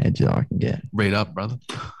fucking edge that I can get. Read up, brother.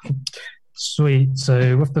 Sweet.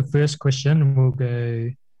 So with the first question, we'll go...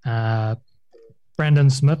 Brandon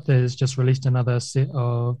Smith has just released another set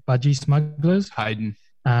of Budgie Smugglers. Hayden.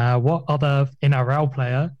 What other NRL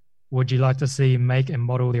player would you like to see make and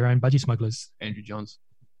model their own Budgie Smugglers? Andrew Johns.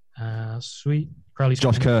 Sweet. Crowley's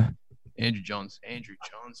Josh Kerr. Andrew Johns,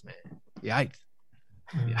 man. The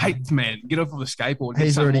eighth, man. Get off of the skateboard.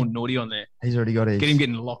 Get something more naughty on there. He's already got his. Get him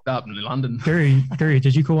getting locked up in London. Gary,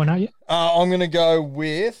 did you call one out yet? I'm going to go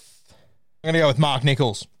with Mark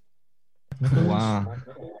Nichols. Wow.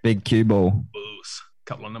 Big cue ball. Boos.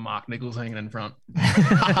 Couple on the Mark Nichols hanging in front.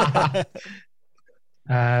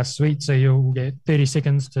 Sweet. So you'll get 30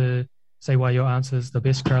 seconds to say why your answer is the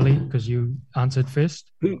best, Crowley, because you answered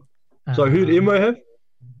first. So who did Emo have?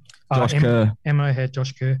 Josh Kerr. Emo had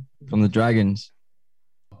Josh Kerr. From the Dragons.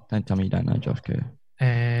 Don't tell me you don't know Josh Kerr.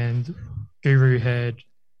 And Guru had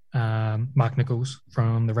Mark Nichols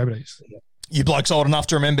from the Rabbitohs. You blokes old enough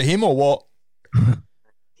to remember him or what?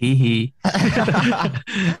 Hee hee.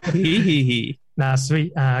 Hee hee hee. Nah,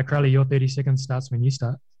 sweet. Crowley, your 30 seconds starts when you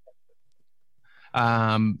start.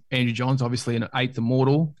 Andrew Johns, obviously an eighth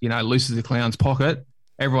immortal, looses the clown's pocket.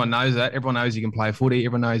 Everyone knows that. Everyone knows he can play footy.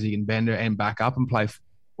 Everyone knows he can bend it and back up and play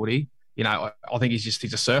footy. I think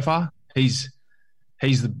he's a surfer. He's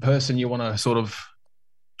the person you want to sort of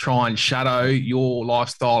try and shadow your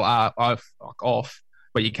lifestyle off,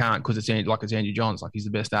 but you can't because it's Andrew Johns. Like, he's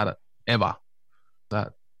the best at it ever.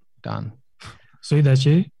 That done. Sweet, that's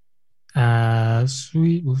you.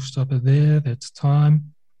 Sweet, we'll stop it there. That's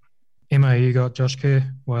time. Emma, you got Josh Kerr.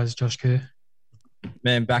 Why is Josh Kerr?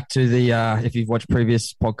 Man, back to the if you've watched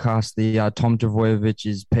previous podcasts, the Tom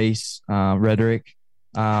Trbojevich's piece, Rhetoric.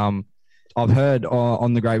 I've heard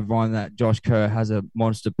on the grapevine that Josh Kerr has a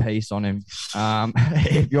monster piece on him.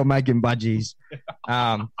 If you're making budgies,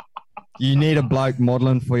 you need a bloke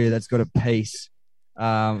modelling for you that's got a piece.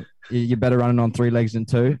 You're better running on 3 legs than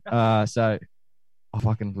 2. So I'll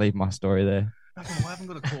fucking leave my story there. I haven't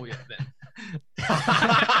got a call yet then.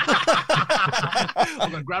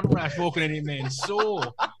 I'm going to grab a rash walking in here, man.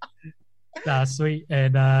 Sore. Sweet.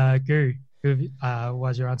 And Guru,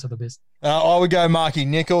 why's your answer the best? I would go Marky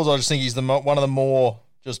Nichols. I just think he's one of the more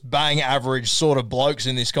just bang average sort of blokes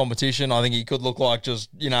in this competition. I think he could look like just,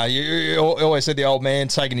 you always said the old man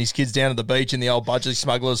taking his kids down to the beach in the old budgie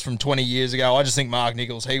smugglers from 20 years ago. I just think Mark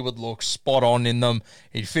Nichols, he would look spot on in them.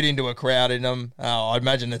 He'd fit into a crowd in them. I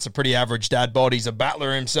imagine it's a pretty average dad bod. He's a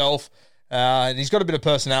battler himself. And he's got a bit of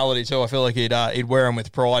personality too. I feel like he'd wear him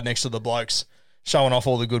with pride next to the blokes, showing off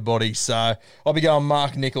all the good bodies. So I'll be going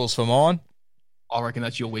Mark Nichols for mine. I reckon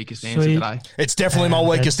that's your weakest answer today. It's definitely my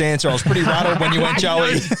weakest answer. I was pretty rattled when you went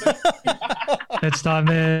Joey. That's time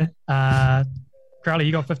there. Crowley,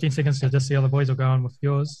 you got 15 seconds to just see how the boys will go on with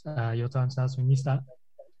yours. Your time starts when you start.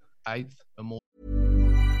 Eighth immortal.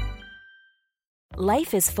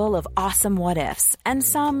 Life is full of awesome what-ifs, and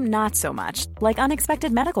some not so much, like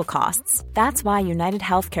unexpected medical costs. That's why United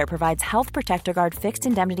Healthcare provides Health Protector Guard fixed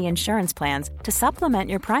indemnity insurance plans to supplement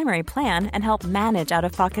your primary plan and help manage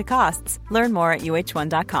out-of-pocket costs. Learn more at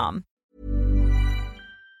uh1.com.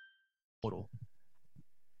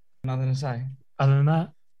 Nothing to say. Other than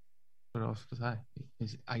that, What else to say?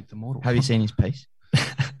 He's eighth immortal. Have you seen his piece?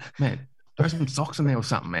 Man, throw some socks in there or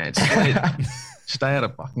something, man. Stay out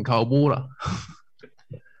of fucking cold water.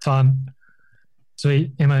 time.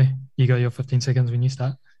 Sweet. Emma, you got your 15 seconds when you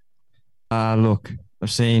start. Look,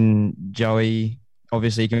 I've seen Joey.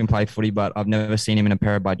 Obviously, he can play footy, but I've never seen him in a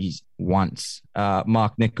pair of budgies once.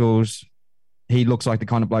 Mark Nichols, he looks like the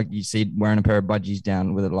kind of bloke you see wearing a pair of budgies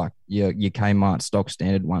down with it, like your Kmart stock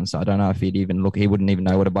standard one. So I don't know if he'd even look. He wouldn't even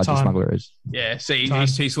know what a budgie smuggler is. Yeah, see,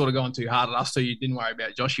 he's sort of gone too hard at us, so you didn't worry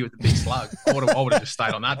about Joshy with the big slug. I would have just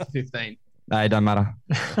stayed on that for 15. No, it don't matter.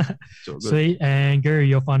 Sweet. And Guru,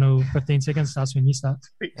 your final 15 seconds starts when you start.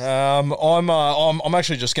 I'm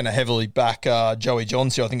actually just going to heavily back Joey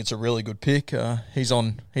Johns here. I think it's a really good pick. He's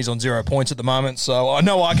on 0 points at the moment, so I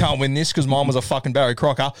know I can't win this because mine was a fucking Barry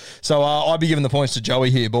Crocker. So I'd be giving the points to Joey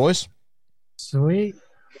here, boys. Sweet.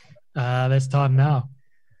 That's time now.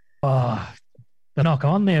 Oh, the knock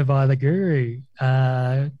on there by the Guru.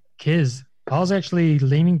 Kiz, I was actually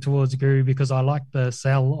leaning towards Guru because I like the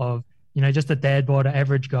sell of, just a dad bod,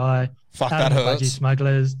 average guy. Fuck, that hurts. Budgie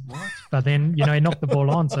smugglers. What? But then, he knocked the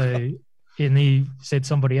ball on, and he said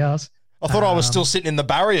somebody else. I thought I was still sitting in the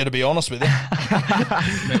barrier, to be honest with you.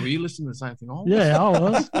 Man, were you listening to the same thing? Yeah, I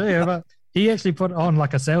was. Yeah, but he actually put on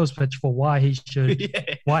like a sales pitch for why he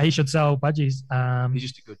should sell budgies. He's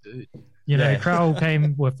just a good dude. Crowell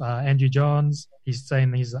came with Andrew Johns. He's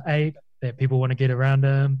saying he's an 8, that people want to get around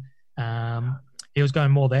him. He was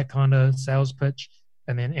going more that kind of sales pitch.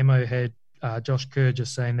 And then Emo had Josh Kerr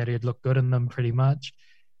just saying that he'd look good in them pretty much.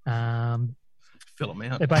 Fill him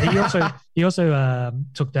out. But he also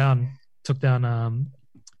took down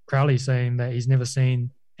Crowley, saying that he's never seen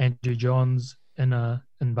Andrew Johns in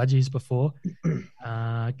budgies before.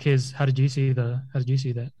 Kez, how did you see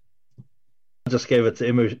that? I just gave it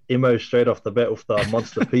to Emo straight off the bat with the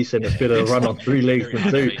monster piece, and it's better to run on 3 legs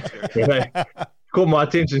than 2. Caught my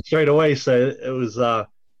attention straight away, so it was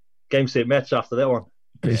game, set, match after that one.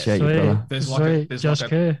 Appreciate you, brother. There's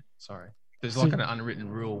like an unwritten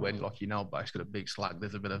rule when, a bloke's got a big slug,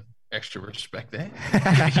 there's a bit of extra respect there.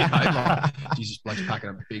 Jesus, bloke's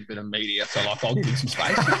packing a big bit of media, so I'll give some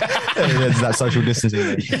space. There's that social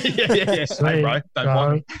distancing. Yeah. Hey, bro, don't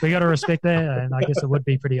mind. We got to respect that, and I guess it would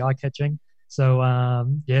be pretty eye-catching. So,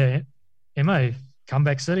 Emo,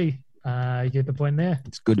 comeback city. You get the point there.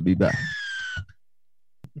 It's good to be back.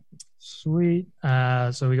 Sweet.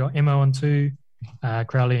 So we got Emo on 2,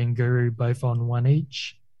 Crowley and Guru both on 1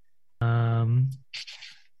 each.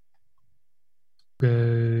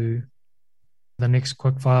 Go the next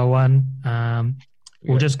quickfire one.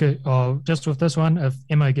 We'll just go just with this one. If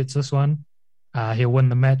Emma gets this one, he'll win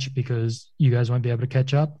the match because you guys won't be able to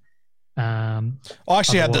catch up. I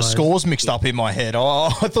actually had the scores mixed up in my head. I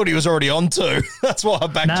thought he was already on two. That's why I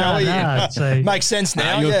backed Joey in. So, makes sense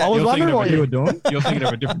now. I was wondering what you were doing. You're thinking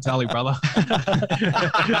of a different tally, brother.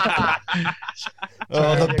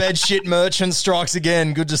 The bed shit merchant strikes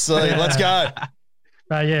again. Good to see. Let's go.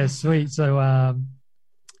 Yeah, sweet. So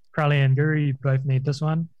Crowley and Guru, you both need this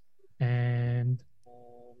one. And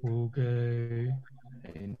we'll go.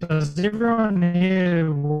 Does everyone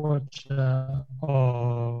here watch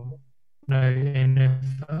no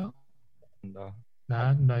NFL? No.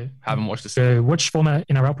 Haven't watched this. So which former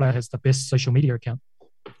NRL player has the best social media account?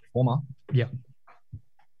 Former? Yeah.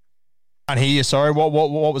 Can't hear you. Sorry. What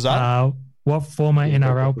was that? What former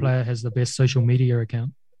NRL player has the best social media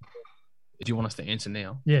account? Do you want us to answer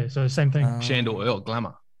now? Yeah, so same thing. Shandor Earl,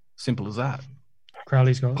 Glamour. Simple as that.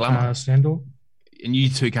 Crowley's got Glamour. Sandor. And you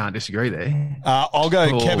two can't disagree there. I'll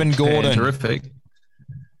go Kevin Gordon. Terrific.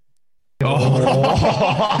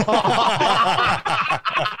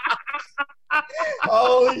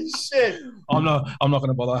 Holy shit! I'm not going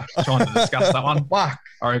to bother trying to discuss that one. Fuck.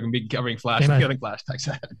 I reckon big covering Flash. I think Flash takes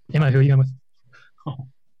that. Emma, who are you going with?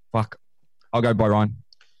 Fuck. I'll go Bo Ryan.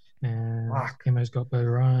 Emma's got Bo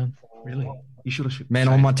Ryan. Really? You should have. Man,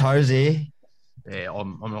 on my toes here. Yeah,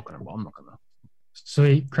 I'm not going to.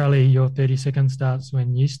 Sweet. Crowley, your 30 seconds starts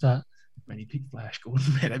when you start. Man, he picked Flash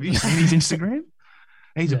Gordon. Man, have you seen his Instagram?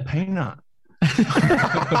 He's a peanut.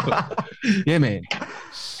 Yeah, man.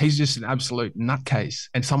 He's just an absolute nutcase.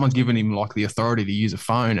 And someone's given him like the authority to use a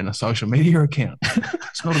phone and a social media account.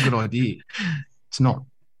 It's not a good idea. It's not.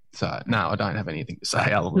 So, no, I don't have anything to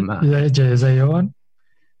say other than that. Is that your one?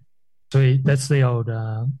 Sweet. That's the old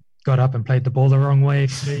got up and played the ball the wrong way.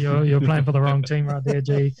 You're playing for the wrong team right there,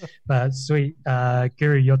 G. But sweet.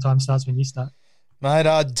 Guru, your time starts when you start.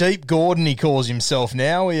 Mate, Deep Gordon, he calls himself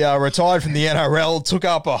now. He retired from the NRL, took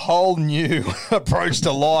up a whole new approach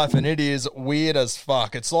to life, and it is weird as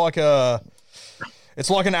fuck. It's like an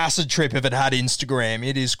acid trip if it had Instagram.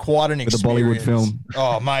 It is quite an experience. With a Bollywood film.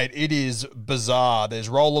 Oh, mate, it is bizarre. There's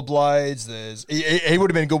rollerblades. He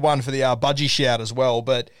would have been a good one for the budgie shout as well.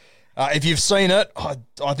 But if you've seen it,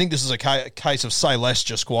 I think this is a case of say less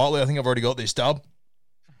just quietly. I think I've already got this dub.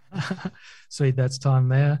 Sweet, that's time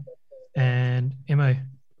there. And Emma,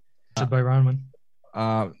 should Bo Ryan win?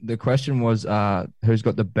 The question was who's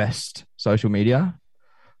got the best social media?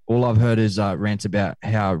 All I've heard is rants about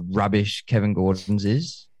how rubbish Kevin Gordon's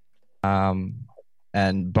is.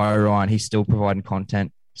 And Bo Ryan, he's still providing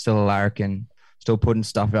content, still a larrikin, still putting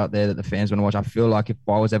stuff out there that the fans want to watch. I feel like if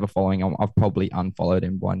I was ever following him, I've probably unfollowed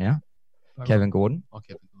him by now. Kevin Gordon? Oh,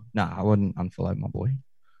 Kevin Gordon. Nah, I wouldn't unfollow my boy.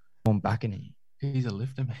 I'm backing him. He's a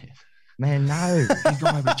lifter, man. Man, no. He's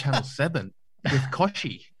gone over Channel 7 with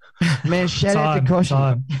Koshi. Man, shout out to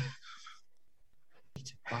Koshi.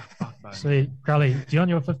 Fuck, Sweet. Crowley, do you want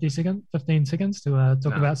your 15 seconds to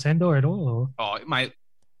talk about Sandor at all? Or? Oh, mate,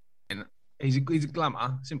 he's a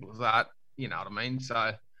glamour, simple as that. You know what I mean? So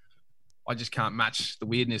I just can't match the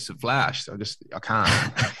weirdness of Flash. So I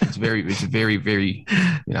can't. It's a very, very,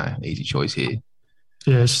 easy choice here.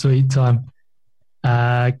 Yeah, sweet time.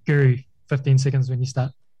 Guru, 15 seconds when you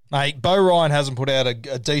start. Mate, Bo Ryan hasn't put out a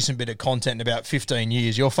decent bit of content in about 15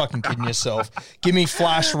 years. You're fucking kidding yourself. Give me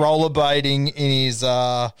Flash rollerblading in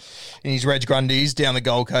his Reg Grundys down the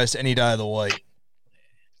Gold Coast any day of the week.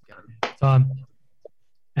 Time.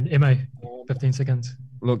 And Emma, 15 seconds.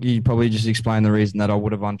 Look, you probably just explained the reason that I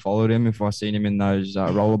would have unfollowed him if I seen him in those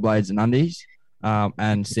rollerblades and undies.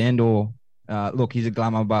 And Sandor, look, he's a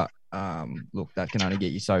glamour, but look, that can only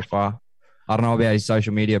get you so far. I don't know about his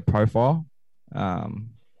social media profile.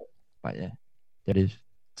 But yeah, that is.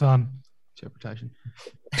 Time. Interpretation.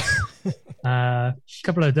 A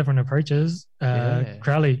couple of different approaches.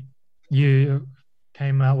 Crowley, you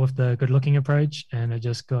came out with the good-looking approach, and it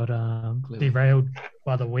just got derailed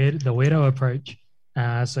by the weirdo approach.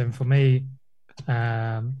 So for me,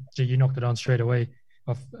 you knocked it on straight away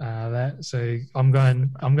off that. So I'm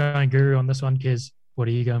going Guru on this one. Kez, what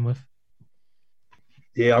are you going with?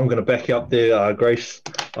 Yeah, I'm going to back you up there, Grace.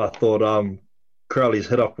 I thought Crowley's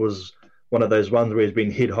hit up was one of those ones where he's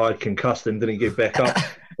been hit high, concussed, and didn't get back up.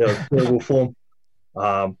 It was terrible form.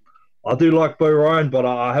 I do like Bo Ryan, but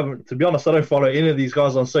I haven't, to be honest, I don't follow any of these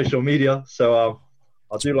guys on social media. So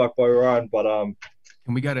I do like Bo Ryan, but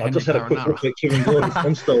can we go to I just had a quick look at Kevin Gordon's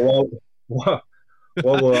Insta while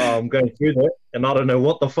we're going through that, and I don't know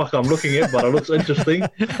what the fuck I'm looking at, but it looks interesting. I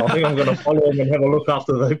think I'm going to follow him and have a look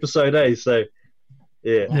after the episode, So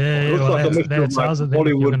Yeah. It looks like a mixture of like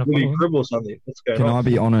Bollywood Willy Crib or something. What's going Can on? I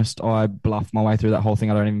be honest? I bluffed my way through that whole thing.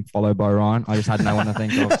 I don't even follow Bo Ryan. I just had no one to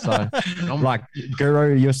think of. So, like,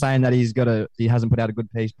 Guru, you're saying that he hasn't put out a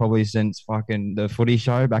good piece probably since fucking the footy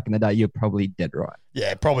show back in the day. You're probably dead right.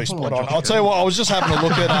 Yeah, probably spot on. I'll tell you what, I was just having a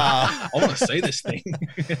look at... I want to see this thing.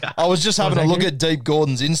 I was just having a look at Deep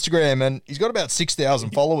Gordon's Instagram, and he's got about 6,000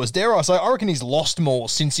 followers. Dare I say, I reckon he's lost more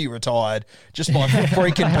since he retired just by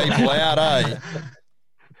freaking people out, eh?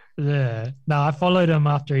 Yeah. No, I followed him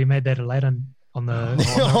after he made that Aladdin on the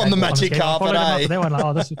on the magic carpet, eh? That one,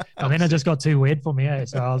 and then it just got too weird for me, eh?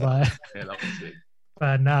 So I was like, yeah, that was it.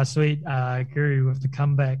 But nah, sweet. Guru with the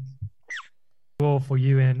comeback all for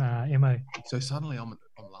you and Mo. So suddenly I'm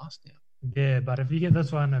last now. Yeah, but if you get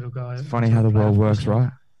this one, it'll go. It's funny how the world works,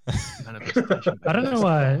 right? I don't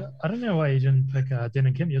know why you didn't pick Den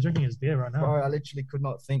and Kim. You're drinking his beer right now. Bro, I literally could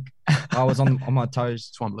not think. I was on my toes.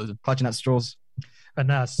 That's why I'm losing. Clutching at straws. But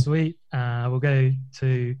nah, sweet. We'll go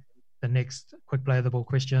to the next quick play of the ball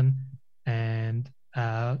question. And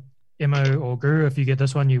Mo or Guru, if you get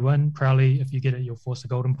this one, you win. Crowley, if you get it, you'll force a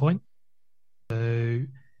golden point. So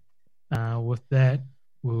with that,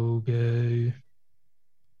 we'll go.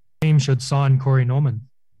 Team should sign Corey Norman.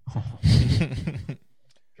 Can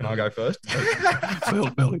I go first?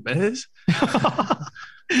 Billy Bears.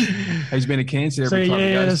 He's been a cancer every time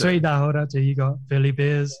he goes to. Sweet. Hold up. So you got Billy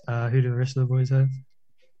Bears. Who do the rest of the boys have?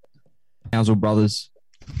 Townsville Brothers.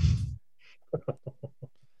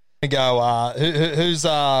 Go. Who's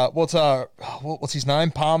what's his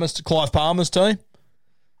name? Clive Palmer's team.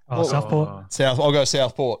 Southport. I'll go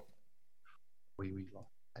Southport.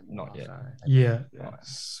 Not yet. Yeah.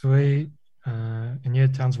 Sweet. And you're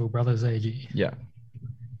Townsville Brothers, AG. Yeah.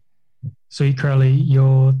 Sweet, Crowley,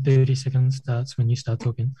 your 30 seconds starts when you start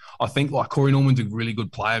talking. I think like Corey Norman's a really good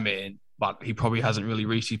player, man, but he probably hasn't really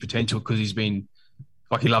reached his potential because he's been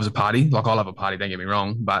like he loves a party. Like I love a party, don't get me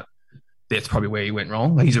wrong, but that's probably where he went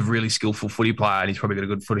wrong. He's a really skillful footy player and he's probably got a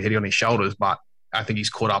good footy head on his shoulders, but I think he's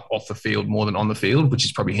caught up off the field more than on the field, which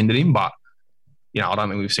has probably hindered him. But you know, I don't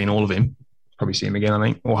think we've seen all of him. Probably see him again, I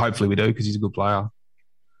think, or hopefully we do because he's a good player.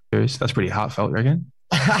 Serious, that's pretty heartfelt, reckon.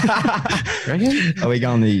 Are we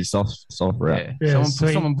going the soft route? Yeah,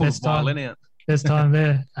 someone put a violin out. There's time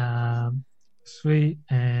there. Sweet.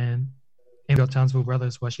 And you've got Townsville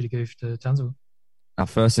Brothers. Why should you go to Townsville?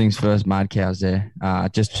 First things first, Mad Cows there.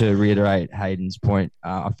 Just to reiterate Hayden's point,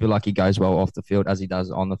 I feel like he goes well off the field as he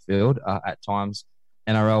does on the field at times.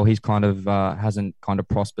 NRL, he's kind of hasn't kind of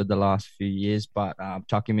prospered the last few years, but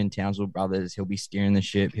chuck him in Townsville Brothers, he'll be steering the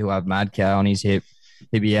ship. He'll have Mad Cow on his hip.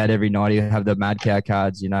 He'll be out every night. He'll have the Mad Cow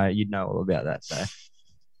cards. You know, you'd know all about that. So,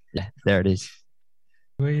 yeah, there it is.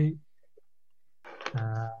 Sweet.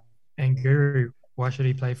 And Guru, why should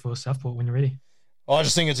he play for Southport when you're ready? I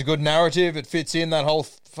just think it's a good narrative. It fits in. That whole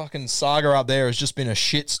fucking saga up there has just been a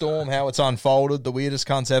shitstorm, how it's unfolded. The weirdest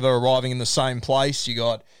cunts ever arriving in the same place. You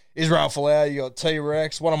got Israel Folau, you got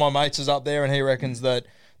T-Rex. One of my mates is up there and he reckons that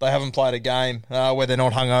they haven't played a game where they're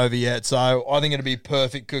not hungover yet. So I think it'd be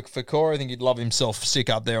perfect cook for Corey. I think he'd love himself sick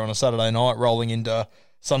up there on a Saturday night rolling into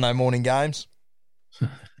Sunday morning games.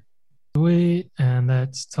 Sweet. And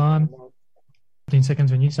that's time. 15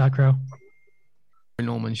 seconds when you start, Crow.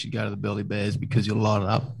 Norman should go to the Billy Bears because you'll light it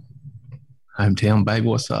up. Hometown, babe,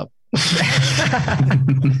 what's up?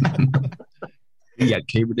 You had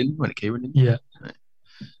Kieran, didn't you? Went to Kieran, didn't you? Yeah.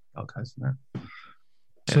 Okay, so that.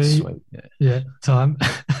 That's sweet. Yeah, time.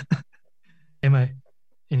 Mo,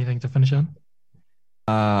 anything to finish on?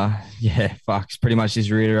 Yeah, fuck. Pretty much just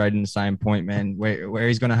reiterating the same point, man. Where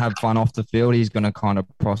he's going to have fun off the field, he's going to kind of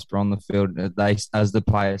prosper on the field. They, as the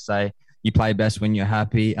players say, you play best when you're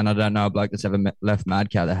happy, and I don't know a bloke that's ever left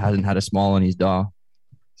Mad Cow that hasn't had a smile on his dial.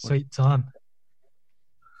 Sweet time.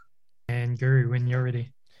 And Guru, when you're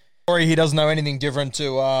ready. Corey, he doesn't know anything different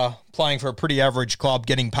to playing for a pretty average club,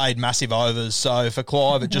 getting paid massive overs. So for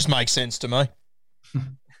Clive, it just makes sense to me.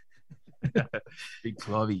 Big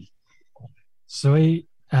Clivey. Sweet.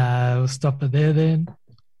 We'll stop it there then.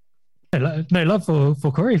 No love for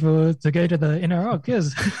Corey to go to the NRL,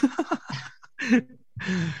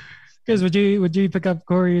 because would you pick up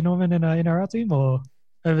Corey Norman in an NRL team or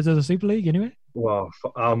over to the Super League anyway? Well,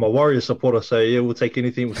 I'm a Warriors supporter, so yeah, we'll take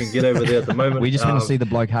anything we can get over there at the moment. We just want to see the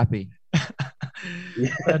bloke happy.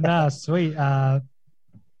 Nah, sweet. It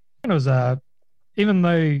was even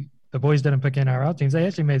though the boys didn't pick NRL teams, they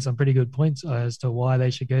actually made some pretty good points as to why they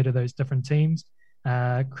should go to those different teams.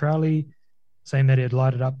 Crowley saying that he'd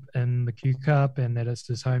light it up in the Q Cup and that it's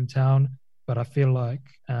his hometown, but I feel like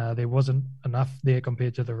there wasn't enough there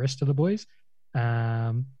compared to the rest of the boys.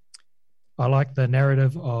 I like the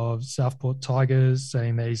narrative of Southport Tigers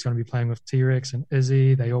saying that he's going to be playing with T-Rex and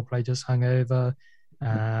Izzy. They all play just hungover.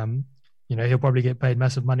 He'll probably get paid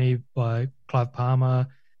massive money by Clive Palmer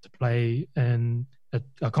to play in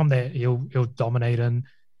a comp that he'll dominate in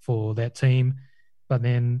for that team. But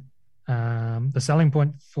then the selling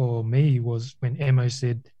point for me was when Emo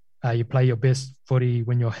said you play your best footy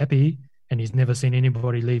when you're happy, and he's never seen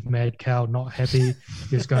anybody leave Mad Cow not happy.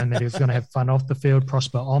 He was going to have fun off the field,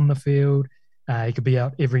 prosper on the field. He could be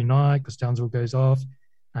out every night because Townsville goes off.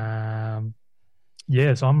 So I'm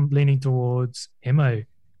leaning towards Emo.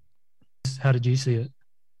 How did you see it?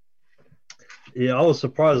 Yeah, I was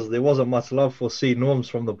surprised there wasn't much love for C Norms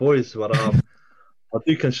from the boys, but I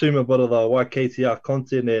do consume a bit of the YKTR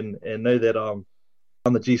content and know that on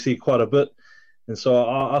the GC quite a bit. And so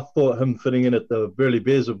I thought him fitting in at the Burleigh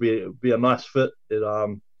Bears would be a nice fit.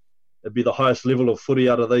 It'd be the highest level of footy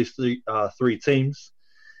out of those three teams.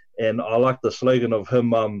 And I like the slogan of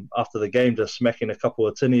him after the game just smacking a couple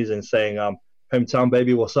of tinnies and saying, hometown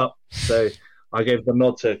baby, what's up? So I gave the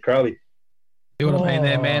nod to Crowley. You know what I mean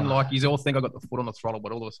there, man? Like, you all think I got the foot on the throttle,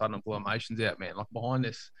 but all of a sudden I blew emotions out, man. Like, behind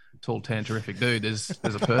this tall, tan, terrific dude, there's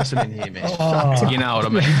a person in here, man. You know what I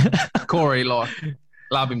mean? Corey, like,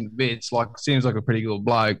 love him bits. Like, seems like a pretty good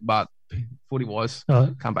bloke, but footy-wise,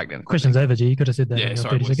 come back down. Question's over, G. You could have said that. Yeah, in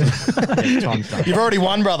sorry. 30 seconds. You've already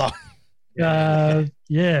won, brother. That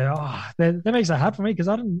makes it hard for me because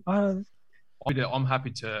I'm happy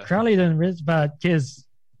to. Crowley didn't, but Kez,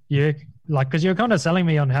 because you're kind of selling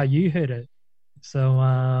me on how you heard it. So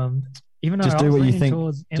even though just do what you think.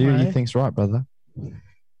 Do what you think's right, brother.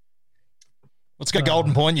 Let's go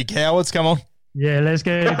Golden Point, you cowards. Come on. Yeah, let's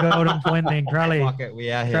go Golden Point then, Crowley. Fuck it, we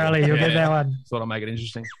are here. Crowley, you'll get that one. Thought I'd make it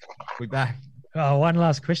interesting. We back. Oh, one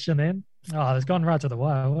last question then. Oh, it's gone right to the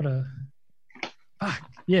wire. What a fuck.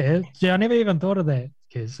 Yeah, I never even thought of that.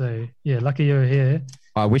 Okay, so yeah, lucky you were here.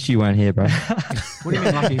 I wish you weren't here, bro. What do you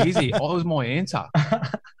mean lucky he's here? That was my answer.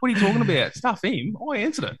 What are you talking about? Stuff him. I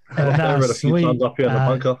answered it. I read a few times up here in the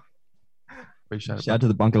bunker. Appreciate it. Shout out to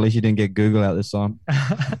the bunker. At least you didn't get Google out this time.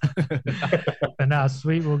 But now,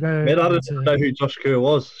 sweet. We'll go. Man, I didn't know who Josh Kerr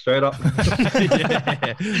was. Straight up.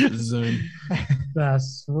 Yeah. Zoom.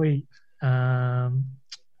 Sweet.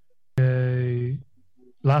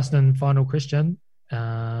 Last and final question.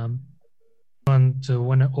 One to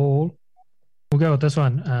win it all. We'll go with this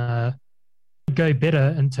one. Go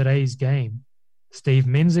better in today's game. Steve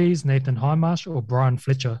Menzies, Nathan Hindmarsh, or Brian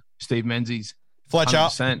Fletcher? Steve Menzies. Fletcher.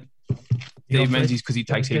 100%. Steve Menzies because he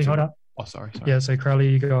takes heaps. Oh, sorry. Yeah, so Crowley,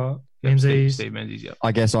 you got Menzies. Steve Menzies, yeah.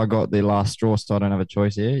 I guess I got the last straw, so I don't have a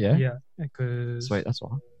choice here, yeah? Yeah, because sweet, that's all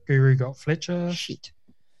right. Guru got Fletcher. Shit.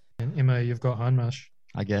 And Emma, you've got Hindmarsh.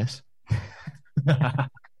 I guess. The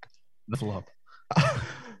flop.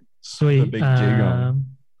 Sweet. The big jig on.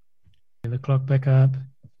 The clock back up.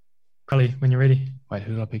 Crowley, when you're ready. Wait,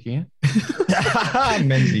 who did I pick here?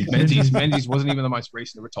 Menzies. Menzies wasn't even the most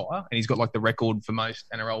recent to retire, and he's got like the record for most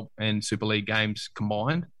NRL and Super League games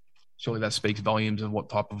combined. Surely that speaks volumes of what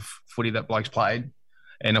type of footy that bloke's played.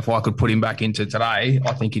 And if I could put him back into today,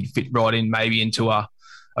 I think he'd fit right in maybe into a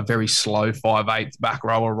very slow 5'8" back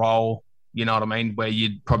rower role, you know what I mean, where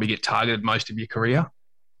you'd probably get targeted most of your career.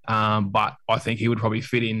 But I think he would probably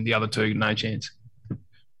fit in. The other two, no chance.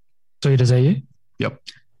 Sweet, is that you? Yep.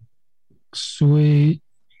 Sweet.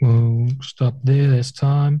 We'll stop there. There's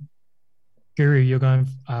time. Guru, you're going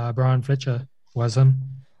Brian Fletcher. Was him?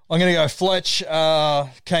 I'm going to go Fletch,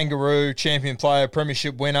 Kangaroo, champion player,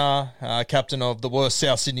 premiership winner, captain of the worst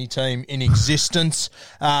South Sydney team in existence.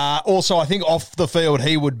 Also, I think off the field,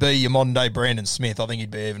 he would be your modern-day Brandon Smith. I think he'd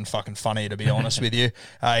be even fucking funnier, to be honest with you.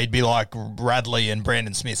 He'd be like Radley and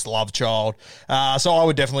Brandon Smith's love child. So I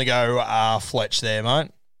would definitely go Fletch there, mate.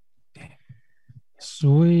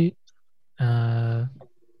 Sweet.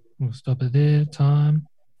 We'll stop it there. Time.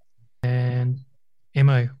 And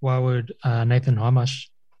Emo, why would Nathan Hindmarsh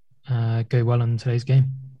go well in today's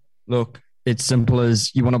game? Look, it's simple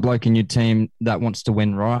as you want a bloke in your team that wants to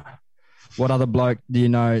win, right? What other bloke do you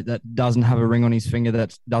know that doesn't have a ring on his finger,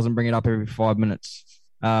 that doesn't bring it up every 5 minutes?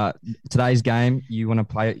 Today's game, you want to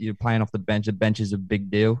play it. You're playing off the bench. The bench is a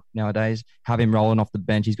big deal nowadays. Have him rolling off the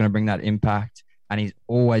bench. He's going to bring that impact, and he's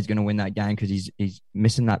always going to win that game because he's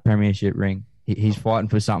missing that premiership ring. He's fighting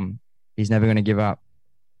for something. He's never going to give up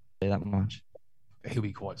that much. He'll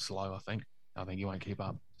be quite slow, I think. I think he won't keep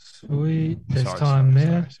up. Sweet. There's time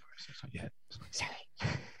there. Sorry.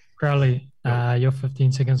 Crowley, you're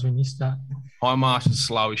 15 seconds when you start. Hindmarsh is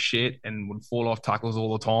slow as shit and would fall off tackles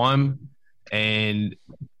all the time. And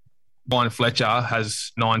Brian Fletcher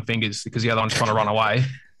has 9 fingers because the other one's trying to run away.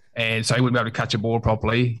 And so he wouldn't be able to catch a ball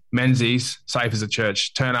properly. Menzies, safe as a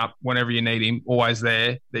church. Turn up whenever you need him. Always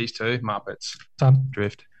there. These two, Muppets. Time.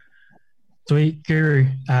 Drift. Sweet. Guru,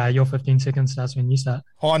 your 15 seconds starts when you start.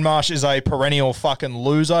 Hindmarsh is a perennial fucking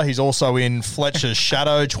loser. He's also in Fletcher's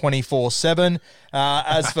shadow 24/7.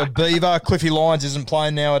 As for Beaver, Cliffy Lyons isn't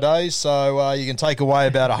playing nowadays, so you can take away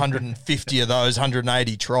about 150 of those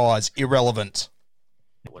 180 tries. Irrelevant.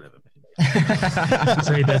 Whatever.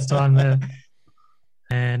 Sweet, that's time there.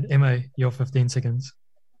 And Emma, your 15 seconds.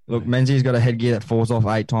 Look, Menzies got a headgear that falls off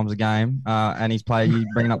 8 times a game, and he's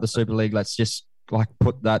bringing up the Super League. Let's just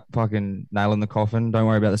put that fucking nail in the coffin. Don't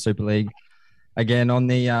worry about the Super League. Again, on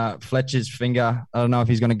the Fletcher's finger, I don't know if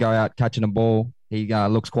he's going to go out catching a ball. He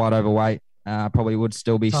looks quite overweight. Probably would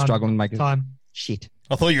still be struggling to make time. Shit.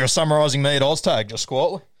 I thought you were summarising me at Oztag just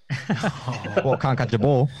quietly. Well, can't catch a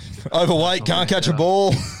ball. Overweight, can't catch a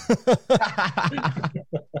ball.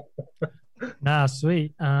 Nah,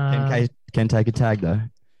 sweet. Can take a tag, though.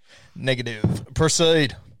 Negative.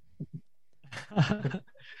 Proceed.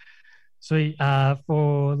 Sweet.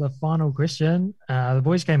 For the final question, the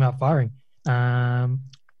boys came out firing.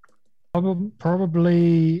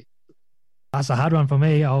 Probably that's a hard one for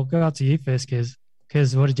me. I'll go out to you first, Kez.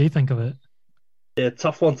 What did you think of it? Yeah,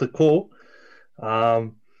 tough one to call.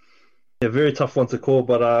 Very tough one to call,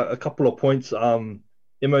 but a couple of points.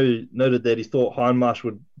 Emo noted that he thought Hindmarsh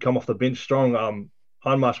would come off the bench strong.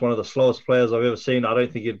 Hindmarsh, one of the slowest players I've ever seen. I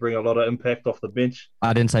don't think he'd bring a lot of impact off the bench.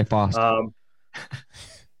 I didn't say fast.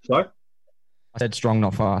 Sorry? I said strong,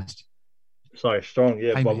 not fast. Sorry, strong,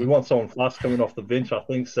 yeah. But we want someone fast coming off the bench, I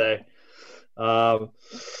think. So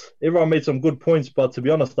everyone made some good points, but to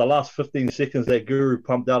be honest, the last 15 seconds that Guru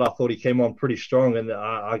pumped out, I thought he came on pretty strong, and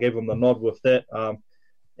I gave him the nod with that.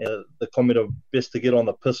 The comment of best to get on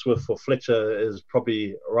the piss with for Fletcher is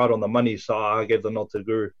probably right on the money, so I gave the nod to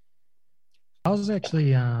Guru. I was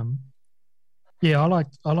actually, I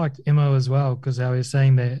liked Emo as well, because I was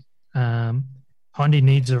saying that Hindy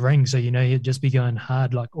needs a ring, so he'd just be going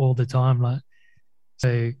hard all the time,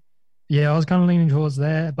 so. Yeah, I was kind of leaning towards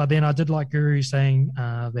that, but then I did like Guru saying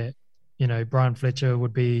that Brian Fletcher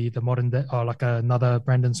would be the modern day, or another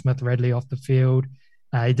Brandon Smith-Radley off the field.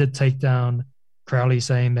 He did take down Crowley,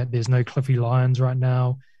 saying that there's no Cliffy Lyons right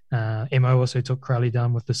now. Emo also took Crowley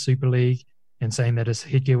down with the Super League and saying that his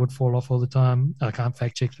headgear would fall off all the time. I can't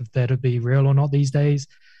fact check if that would be real or not these days,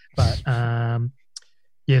 but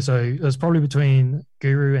so it was probably between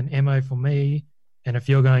Guru and Emo for me. And if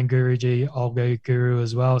you're going Guru G, I'll go Guru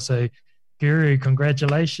as well. So, Guru,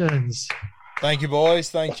 congratulations. Thank you,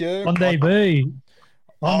 boys. Thank you. On debut.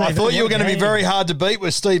 I thought you were going to be very hard to beat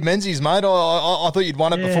with Steve Menzies, mate. I thought you'd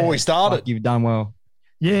won it before we started. You've done well.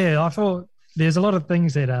 Yeah, I thought there's a lot of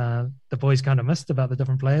things that the boys kind of missed about the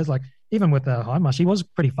different players. Even with Hindmarsh, he was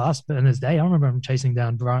pretty fast in his day. I remember him chasing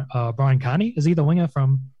down Brian Carney. Is he the winger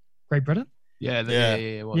from Great Britain? Yeah,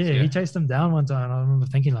 he chased him down one time. I remember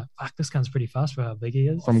thinking, fuck, this gun's pretty fast for how big he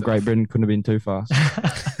is. From Great Britain, couldn't have been too fast.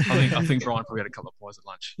 I think Brian probably had a couple of boys at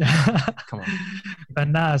lunch. Come on.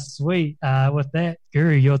 But sweet. With that,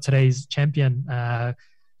 Guru, you're today's champion.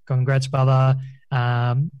 Congrats, brother.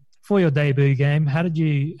 For your debut game, how did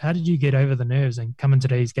you get over the nerves and come in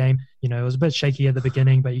today's game? It was a bit shaky at the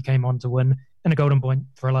beginning, but you came on to win in a Golden Point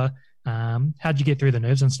thriller. How did you get through the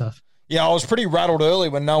nerves and stuff? Yeah, I was pretty rattled early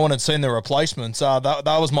when no one had seen the replacements. That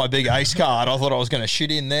was my big ace card. I thought I was going to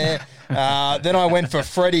shit in there. Then I went for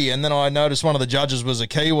Freddie, and then I noticed one of the judges was a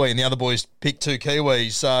Kiwi, and the other boys picked 2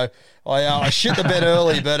 Kiwis. So I shit the bed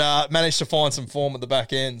early, but managed to find some form at the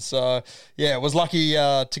back end. So, yeah, was lucky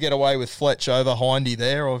to get away with Fletch over Hindy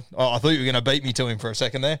there. I thought you were going to beat me to him for a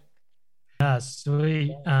second there.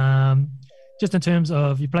 Sweet. Just in terms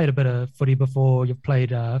of, you played a bit of footy before, you've played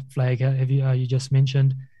flag, you just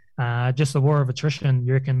mentioned. Just the war of attrition,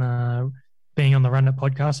 you reckon being on the Run It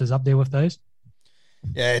podcast is up there with those?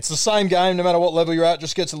 Yeah, it's the same game no matter what level you're at,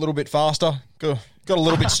 just gets a little bit faster. Got a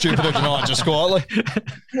little bit stupider tonight, just quietly.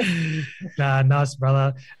 Nice,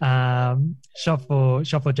 brother. Shot for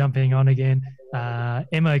jumping on again.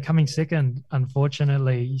 Emo coming second,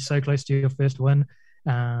 unfortunately, so close to your first win.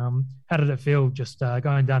 How did it feel just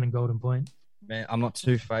going down in Golden Point? Man, I'm not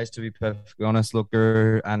too phased, to be perfectly honest. Look,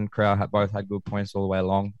 Guru and Crow both had good points all the way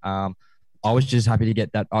along. I was just happy to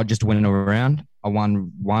get that. I just win a round. I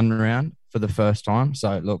won one round for the first time.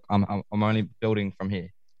 So, look, I'm only building from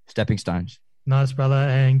here. Stepping stones. Nice, brother.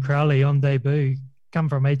 And Crowley on debut, come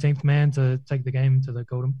from 18th man to take the game to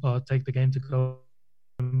Golden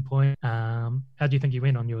Point. How do you think you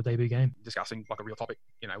went on your debut game? Discussing a real topic,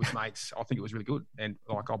 with mates. I think it was really good, and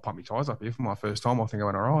I'll pump my tyres up here for my first time. I think I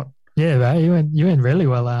went all right. Yeah, right. You went really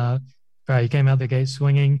well. You came out the gate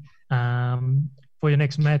swinging. for your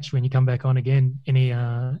next match when you come back on again,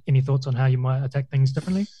 any thoughts on how you might attack things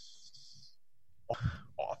differently?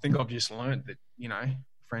 I think I've just learned that,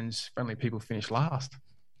 friendly people finish last.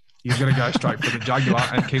 You've got to go straight for the jugular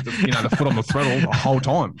and keep the foot on the throttle the whole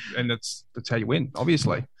time, and that's how you win.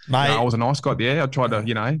 Obviously, mate, I was a nice guy there. I tried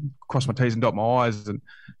to cross my T's and dot my I's and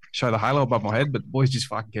show the halo above my head, but the boys just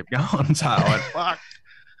fucking kept going. So I went, fuck.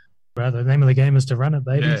 Well, the name of the game is to run it,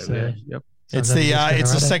 baby. Yeah, yep. It's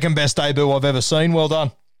the second best debut I've ever seen. Well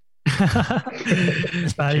done.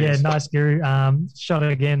 But yeah, nice, Guru. Shot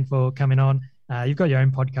again for coming on. You've got your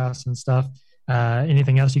own podcast and stuff.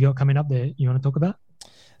 Anything else you got coming up there you want to talk about?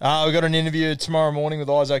 We've got an interview tomorrow morning with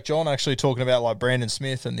Isaac John, actually talking about like Brandon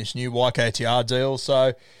Smith and this new YKTR deal.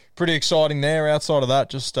 So pretty exciting there. Outside of that,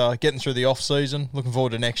 just getting through the off season. Looking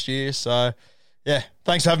forward to next year. So yeah,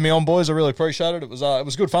 thanks for having me on, boys. I really appreciate it. It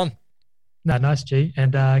was good fun. No, nice, G.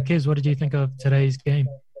 And Kez, what did you think of today's game?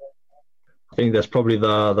 I think that's probably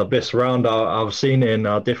the best round I've seen and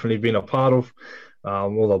definitely been a part of.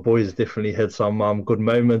 All the boys definitely had some good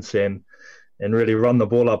moments and really run the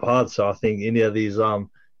ball up hard. So I think any of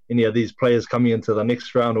these players coming into the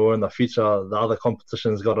next round or in the future, the other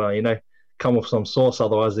competition's got to come with some sauce.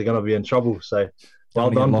 Otherwise, they're going to be in trouble. So well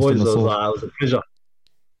done, boys. It was a pleasure.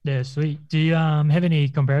 Yeah, sweet. Do you have any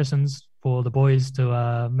comparisons for the boys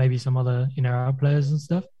to maybe some other our players and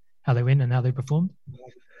stuff? How they went and how they performed?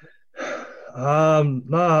 No,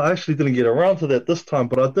 I actually didn't get around to that this time,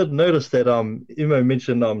 but I did notice that Emo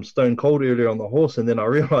mentioned Stone Cold earlier on the horse, and then I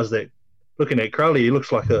realised that looking at Crowley, he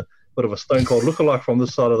looks like a bit of a Stone Cold lookalike from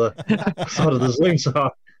this side of the Zoom. So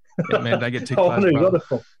yeah, man, they get too close,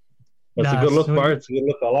 bro. It's a good look, bro. It's a good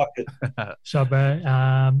look. I like it. Sure, bro.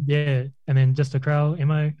 Yeah, and then just a Crow,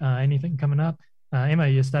 Emo, anything coming up? Emo,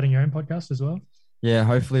 you're starting your own podcast as well? Yeah,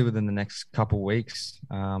 hopefully within the next couple of weeks.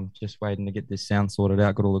 Just waiting to get this sound sorted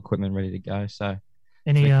out, got all the equipment ready to go. So,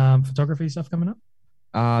 any photography stuff coming up?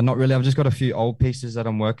 Not really. I've just got a few old pieces that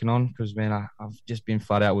I'm working on because, man, I've just been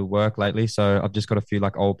flat out with work lately. So I've just got a few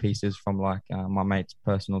old pieces from my mate's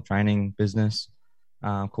personal training business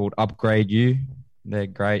called Upgrade You. They're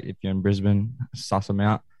great if you're in Brisbane. Suss them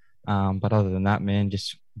out. But other than that, man,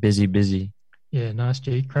 just busy. Yeah, nice,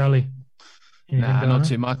 G. Crowley. Nah, not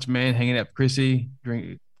too much, man. Hanging out with Chrissy,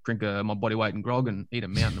 drink my body weight in grog and eat a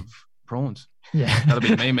mountain of prawns. Yeah. That'll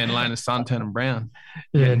be me, man, laying in the sun, turning brown.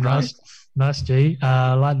 Yeah, nice, G.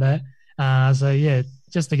 Like that. So, yeah,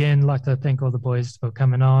 just again, like to thank all the boys for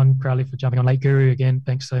coming on. Crowley for jumping on late. Guru, again,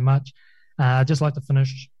 thanks so much. Just like to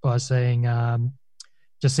finish by saying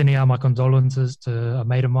just sending out my condolences to a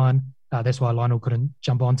mate of mine. That's why Lionel couldn't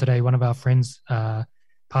jump on today. One of our friends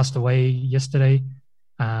passed away yesterday.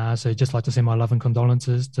 So just like to send my love and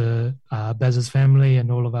condolences to Baz's family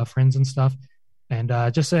and all of our friends and stuff. And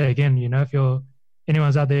just say again, if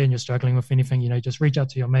anyone's out there and you're struggling with anything, just reach out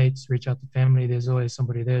to your mates, reach out to family. There's always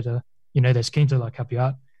somebody there to, that's keen to help you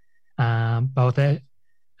out. But with that,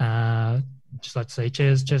 just like to say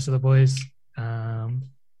cheers to the boys.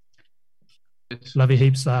 Love you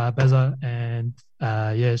heaps, Bazza,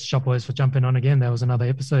 and Shop Boys for jumping on again. That was another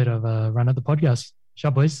episode of Run At The Podcast.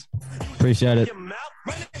 Shop Boys. Appreciate it.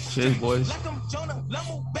 Cheers, boys.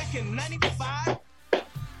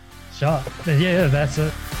 Shot. Yeah, that's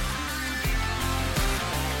it.